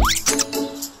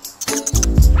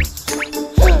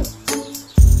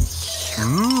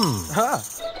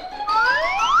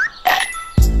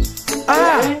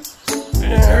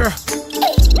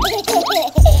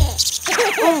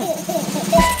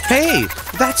 Hey,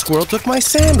 that squirrel took my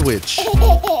sandwich.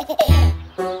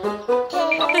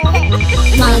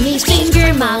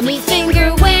 Mommy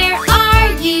Finger, where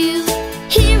are you?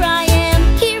 Here I am,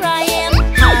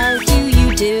 how do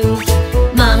you do?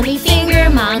 Mommy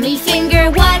Finger,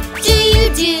 what do you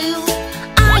do?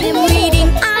 I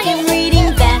am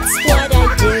reading, that's what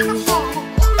I do.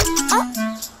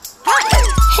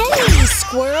 Hey,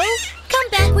 squirrel, come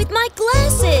back with my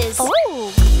glasses.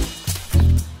 Oh.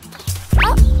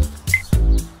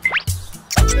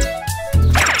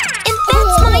 And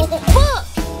that's my book.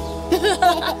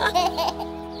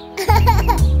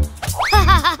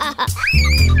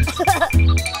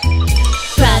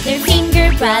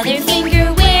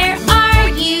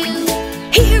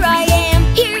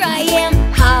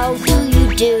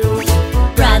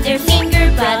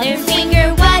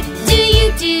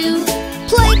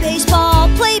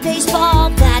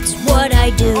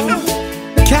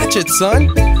 Catch it, son!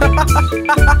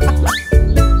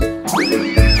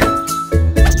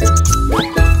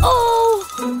 Oh!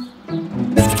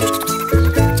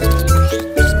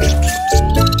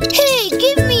 Hey,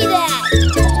 give me that!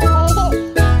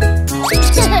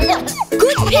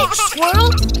 Good pitch,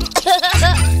 Squirrel!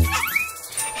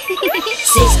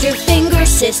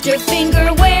 Sister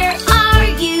finger, where are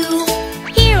you?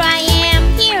 Here I am,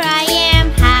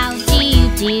 how do you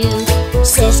do?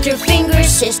 Sister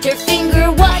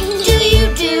finger, what do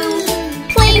you do?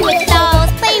 Play with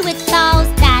dolls,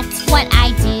 that's what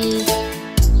I do.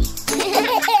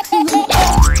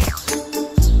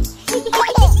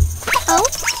 Oh.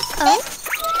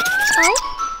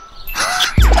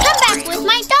 Come back with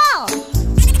my doll.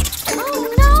 Oh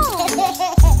no.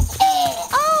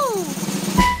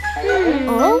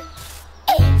 Oh.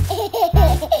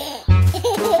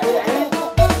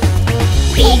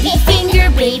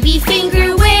 Baby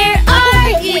finger, where are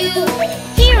you?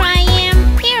 Here I am,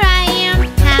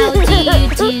 how do you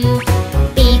do?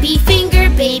 Baby finger,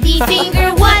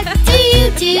 what do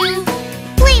you do?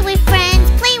 Play with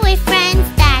friends,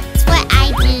 that's what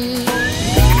I do.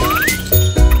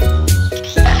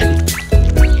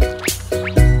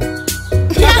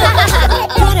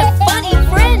 What a funny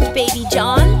friend, Baby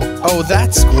John. Oh,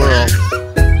 that squirrel.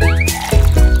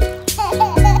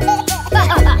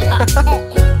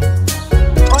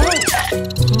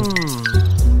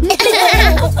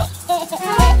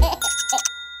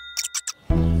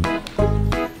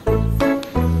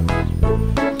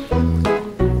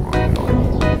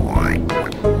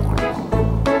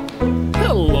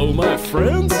 Hello, my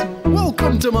friends.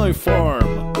 Welcome to my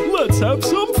farm. Let's have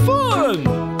some fun.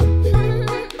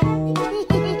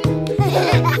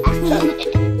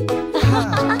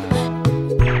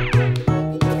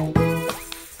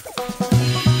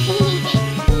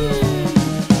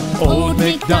 Old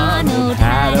MacDonald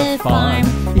had a farm,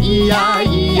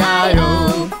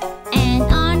 E-I-E-I-O. And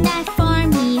on that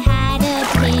farm he had a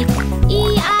pig,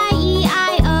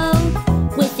 E-I-E-I-O.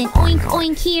 With an oink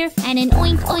oink here and an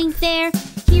oink oink there.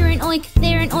 Here an oink,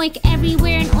 there an oink,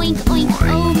 everywhere an oink oink.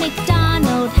 Old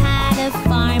MacDonald had a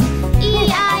farm,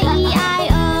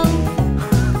 E-I-E-I-O.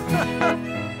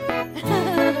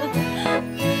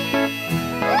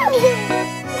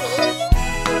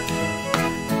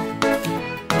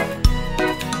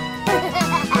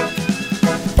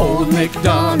 Old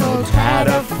MacDonald had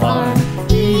a farm,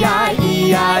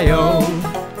 E-I-E-I-O.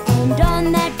 And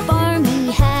on that farm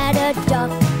he had a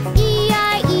duck,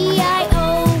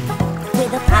 E-I-E-I-O.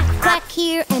 With a quack quack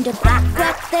here and a quack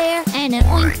quack there. And an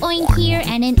oink oink here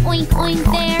and an oink oink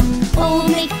there.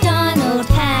 Old MacDonald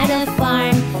had a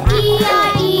farm,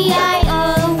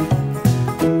 E-I-E-I-O.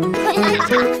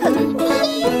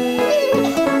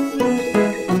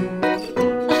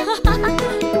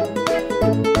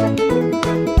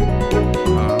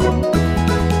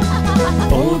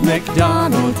 Old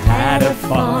MacDonald had a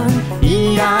farm,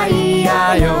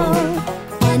 E-I-E-I-O.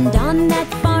 And on that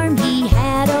farm he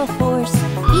had a horse,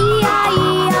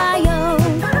 E-I-E-I-O.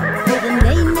 With a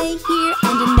neigh-neigh here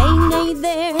and a neigh-neigh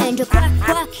there. And a quack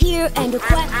quack here and a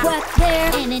quack quack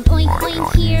there. And an oink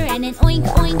oink here and an oink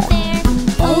oink there.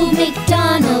 Old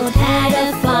MacDonald had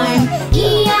a farm,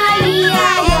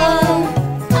 E-I-E-I-O.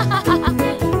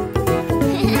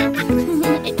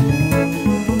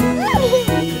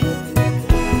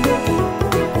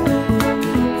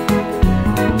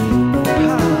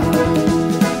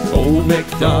 Old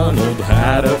MacDonald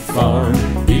had a farm,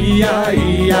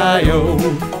 E-I-E-I-O.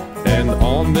 And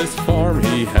on this farm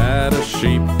he had a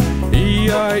sheep,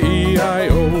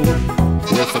 E-I-E-I-O.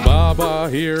 With a Baa Baa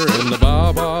here and a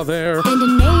Baa Baa there. And a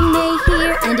neigh-neigh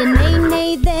here and a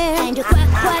neigh-neigh there. And a quack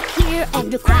quack here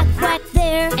and a quack quack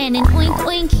there. And an oink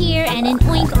oink here and an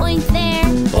oink oink there.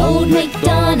 Old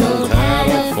MacDonald had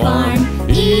a farm,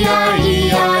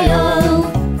 E-I-E-I-O.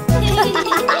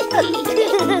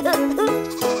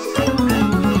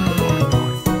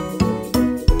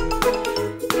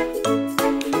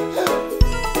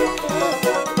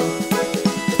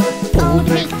 Old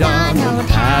MacDonald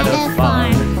had a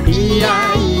farm,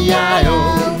 E-I-E-I-O.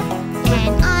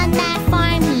 And on that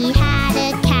farm he had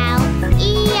a cow,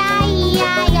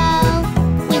 E-I-E-I-O.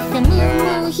 With a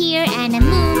moo-moo here and a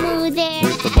moo-moo there.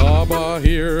 With the Baa Baa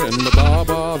here and the Baa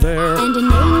Baa there. And a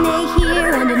neigh-neigh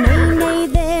here and a neigh-neigh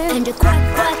there. And a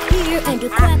quack quack here and a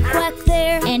quack quack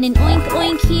there. And an oink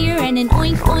oink here and an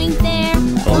oink oink there.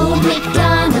 Old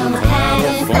MacDonald had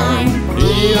a farm,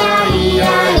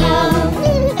 E-I-E-I-O.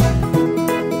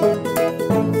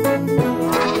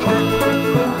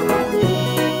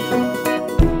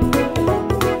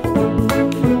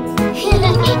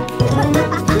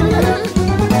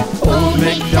 Old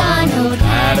MacDonald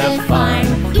had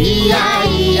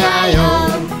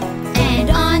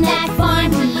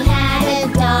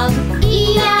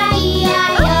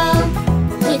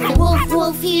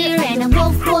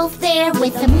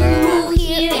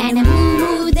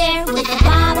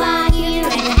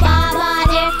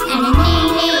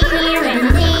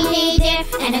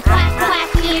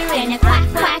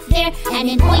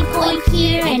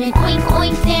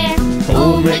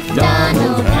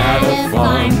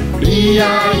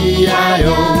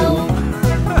E-I-E-I-O.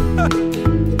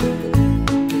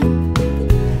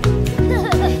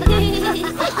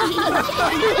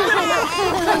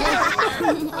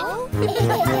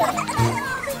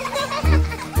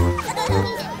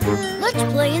 Let's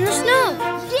play in the snow.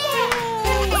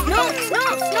 Snow, snow,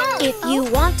 snow. If you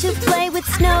want to play with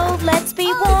snow, let's be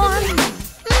warm.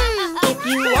 If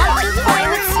you want to play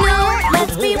with snow,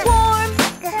 let's be warm.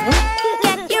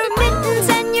 Get your mittens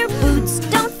and your boots.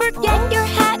 Don't forget your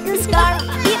hat and scarf.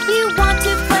 If you want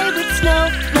to play with snow,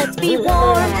 let's be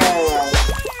warm.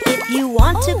 If you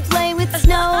want to play with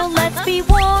snow, let's be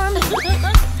warm.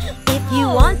 If you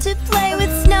want to play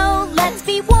with snow, let's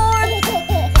be warm.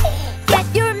 Get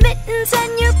your mittens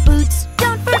and your boots.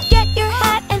 Don't forget your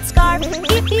hat and scarf.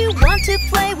 If you want to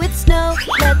play with snow,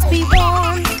 let's be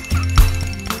warm.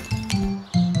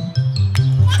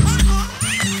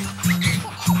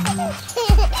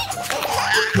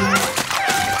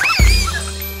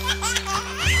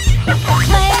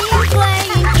 Playing,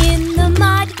 playing in the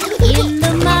mud, in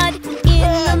the mud, in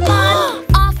the mud.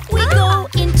 Off we go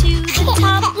into the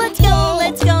tub. Let's go,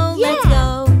 let's go, let's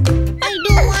go. I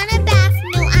don't want a bath,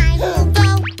 no I won't go.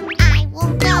 I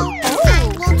won't go, I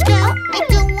won't go. I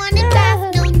don't want a bath,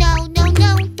 no, no, no, no.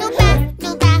 No bath, no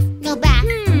bath, no bath.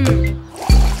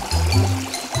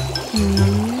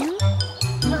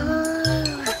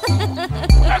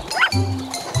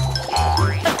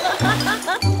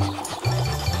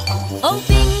 Oh,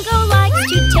 Bingo likes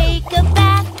to take a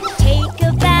bath, take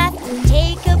a bath,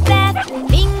 take a bath.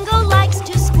 Bingo likes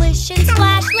to splish and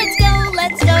splash. Let's go,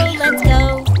 let's go, let's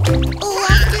go. Oh,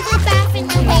 off to the bath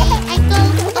and away I go,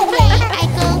 away I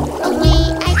go, away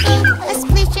I go. A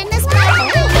splish and a splash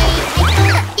and away I go.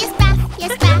 Yes, bath,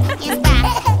 yes, bath, yes, bath.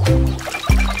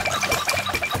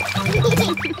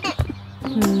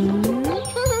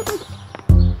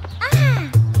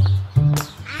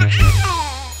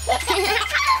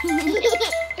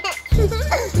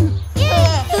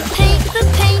 The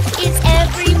paint is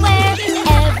everywhere,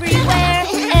 everywhere,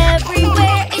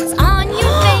 everywhere. It's on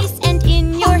your face and in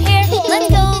your hair. Let's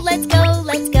go, let's go,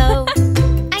 let's go.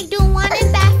 I don't want a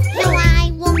bath, no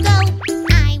I won't go.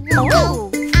 I won't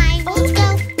go, I won't go.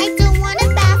 I don't want a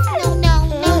bath, no, no,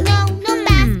 no, no. No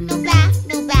bath, no bath,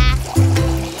 no bath.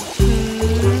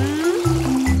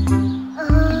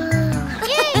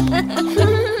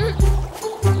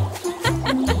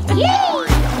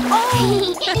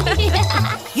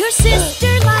 Your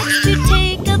sister likes to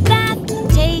take a bath,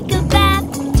 take a bath,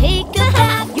 take a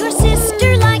bath. Your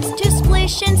sister likes to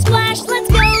splish and splash. Let's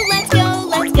go, let's go,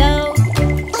 let's go.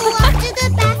 Oh, off to the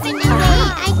bath and away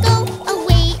I go,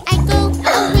 away I go,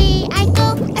 away I go.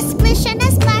 A splish and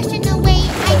a splash and away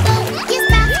I go. Yes,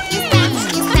 bath, yes, bath,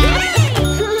 yes,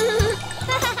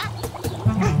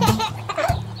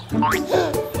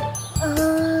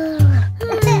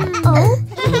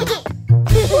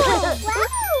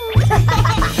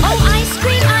 Oh, ice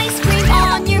cream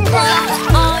on your clothes,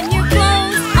 on your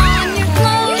clothes, on your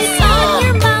clothes. It's on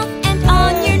your mouth and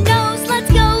on your nose.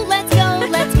 Let's go, let's go,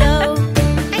 let's go.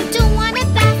 I don't want a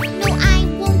bath, no I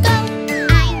won't go.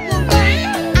 I won't go,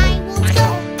 I won't go.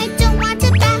 I don't want a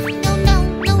bath, no, no,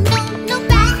 no, no. No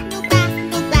bath, no bath,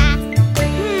 no bath.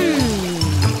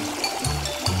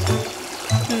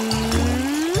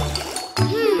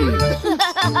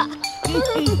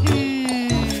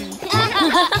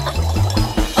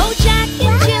 Oh, Jack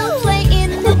and Jill play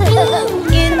in the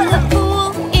pool, in the pool,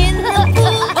 in the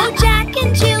pool. Oh, Jack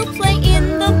and Jill play in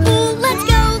the pool. Let's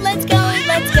go, let's go,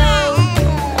 let's go.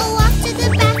 Oh, off to the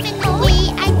bath and away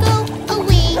I go,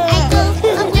 away I go,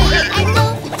 away I go.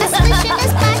 A splish and a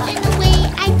splash and away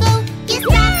I go. Yes,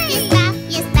 bath, yes, bath,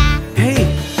 yes, bath. Hey,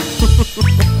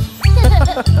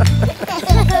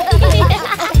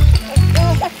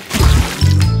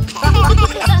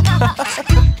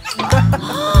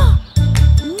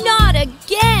 Not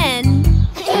again.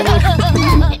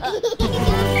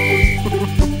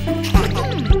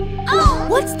 Oh,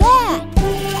 what's that?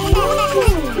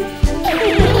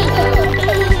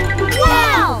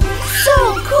 Wow, so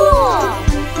cool.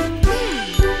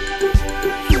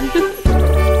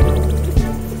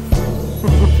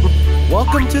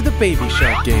 welcome to the Baby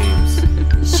Shark Games.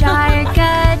 Shark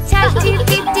attack, doo doo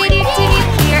doo doo doo doo.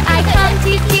 Here I come,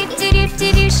 doo doo doo doo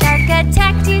doo doo. Shark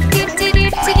attack, doo doo doo doo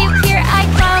doo doo. Here I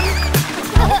come.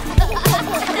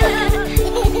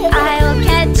 I'll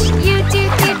catch you, doo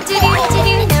doo doo doo doo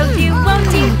doo. No, you won't,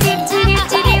 doo doo doo doo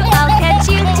doo doo. I'll catch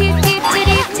you, doo doo doo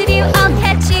doo doo doo. I'll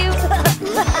catch you.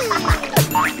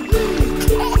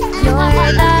 You're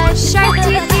the shark,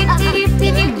 doo doo doo doo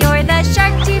doo doo. You're the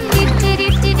shark, doo doo doo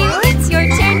doo doo doo. It's your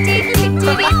turn, doo doo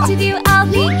doo doo doo doo. I'll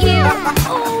beat you.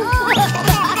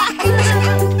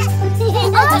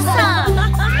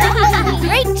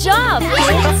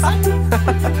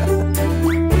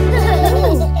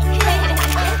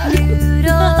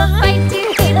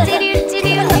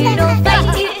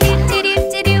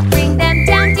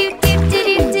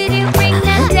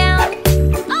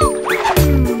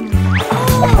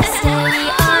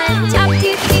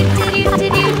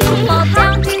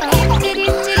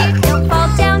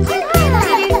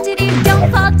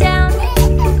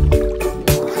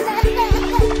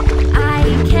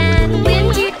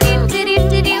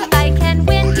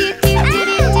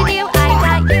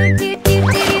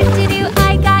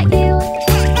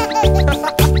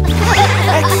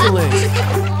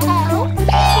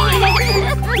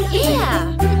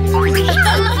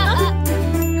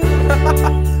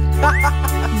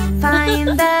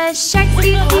 sharks,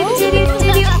 do do do do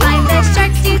do do. Find the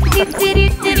sharks, do do do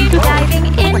do do do. Diving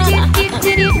in, do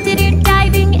do do do do do.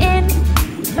 Diving in.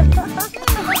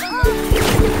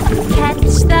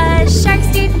 Catch the sharks,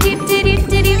 do do do do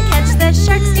do do. Catch the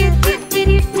sharks, do do do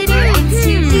do do do. It's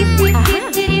too deep, do do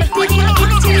do do do do.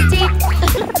 It's too deep.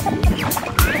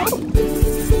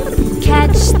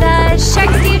 Catch the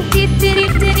sharks, do do do do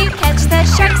do do. Catch the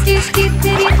sharks, do do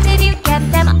do do do do. Get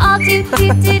them all, do do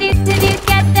do do do do.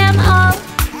 Get them all.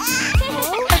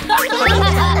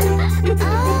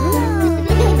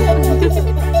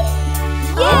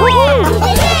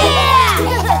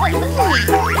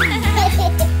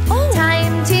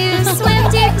 Time to swim,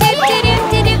 do do do do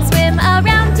do do. Swim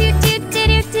around, do do do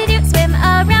do do do. Swim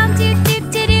around, do do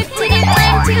do do do do.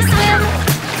 Learn to swim.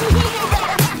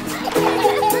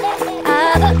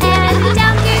 Up and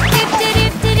down, do do do do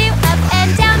do do. Up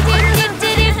and down, do do do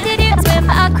do do do. Swim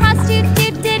across, do do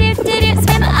do do do do.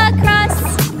 Swim across.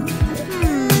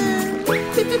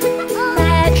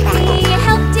 Let me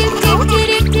help, do do do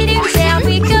do do do. Down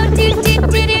we go, do do do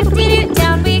do do do.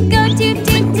 Down we go, do do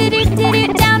do do do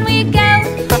do. Down we go.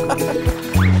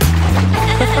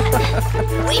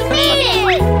 We made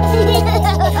it!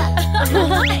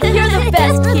 You're the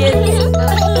best, kids.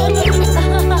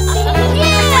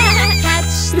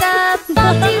 Catch the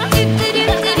ball, do do do do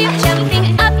do do. Jumping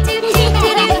up, do do do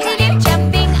do do do.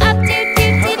 Jumping up, do do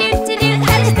do do do do.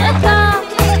 Catch the ball.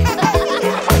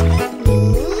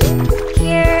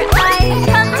 Here I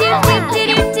come, do do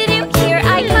do do do do. Here I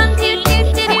come, do do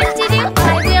do do do do.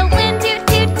 I will win, do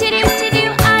do do do do do.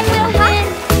 I will win.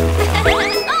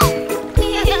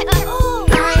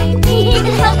 I need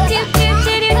help, do do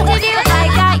do do do do. I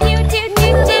got you, do do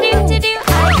do do do do.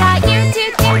 I got you, do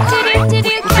do do do do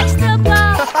do. Catch the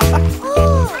ball.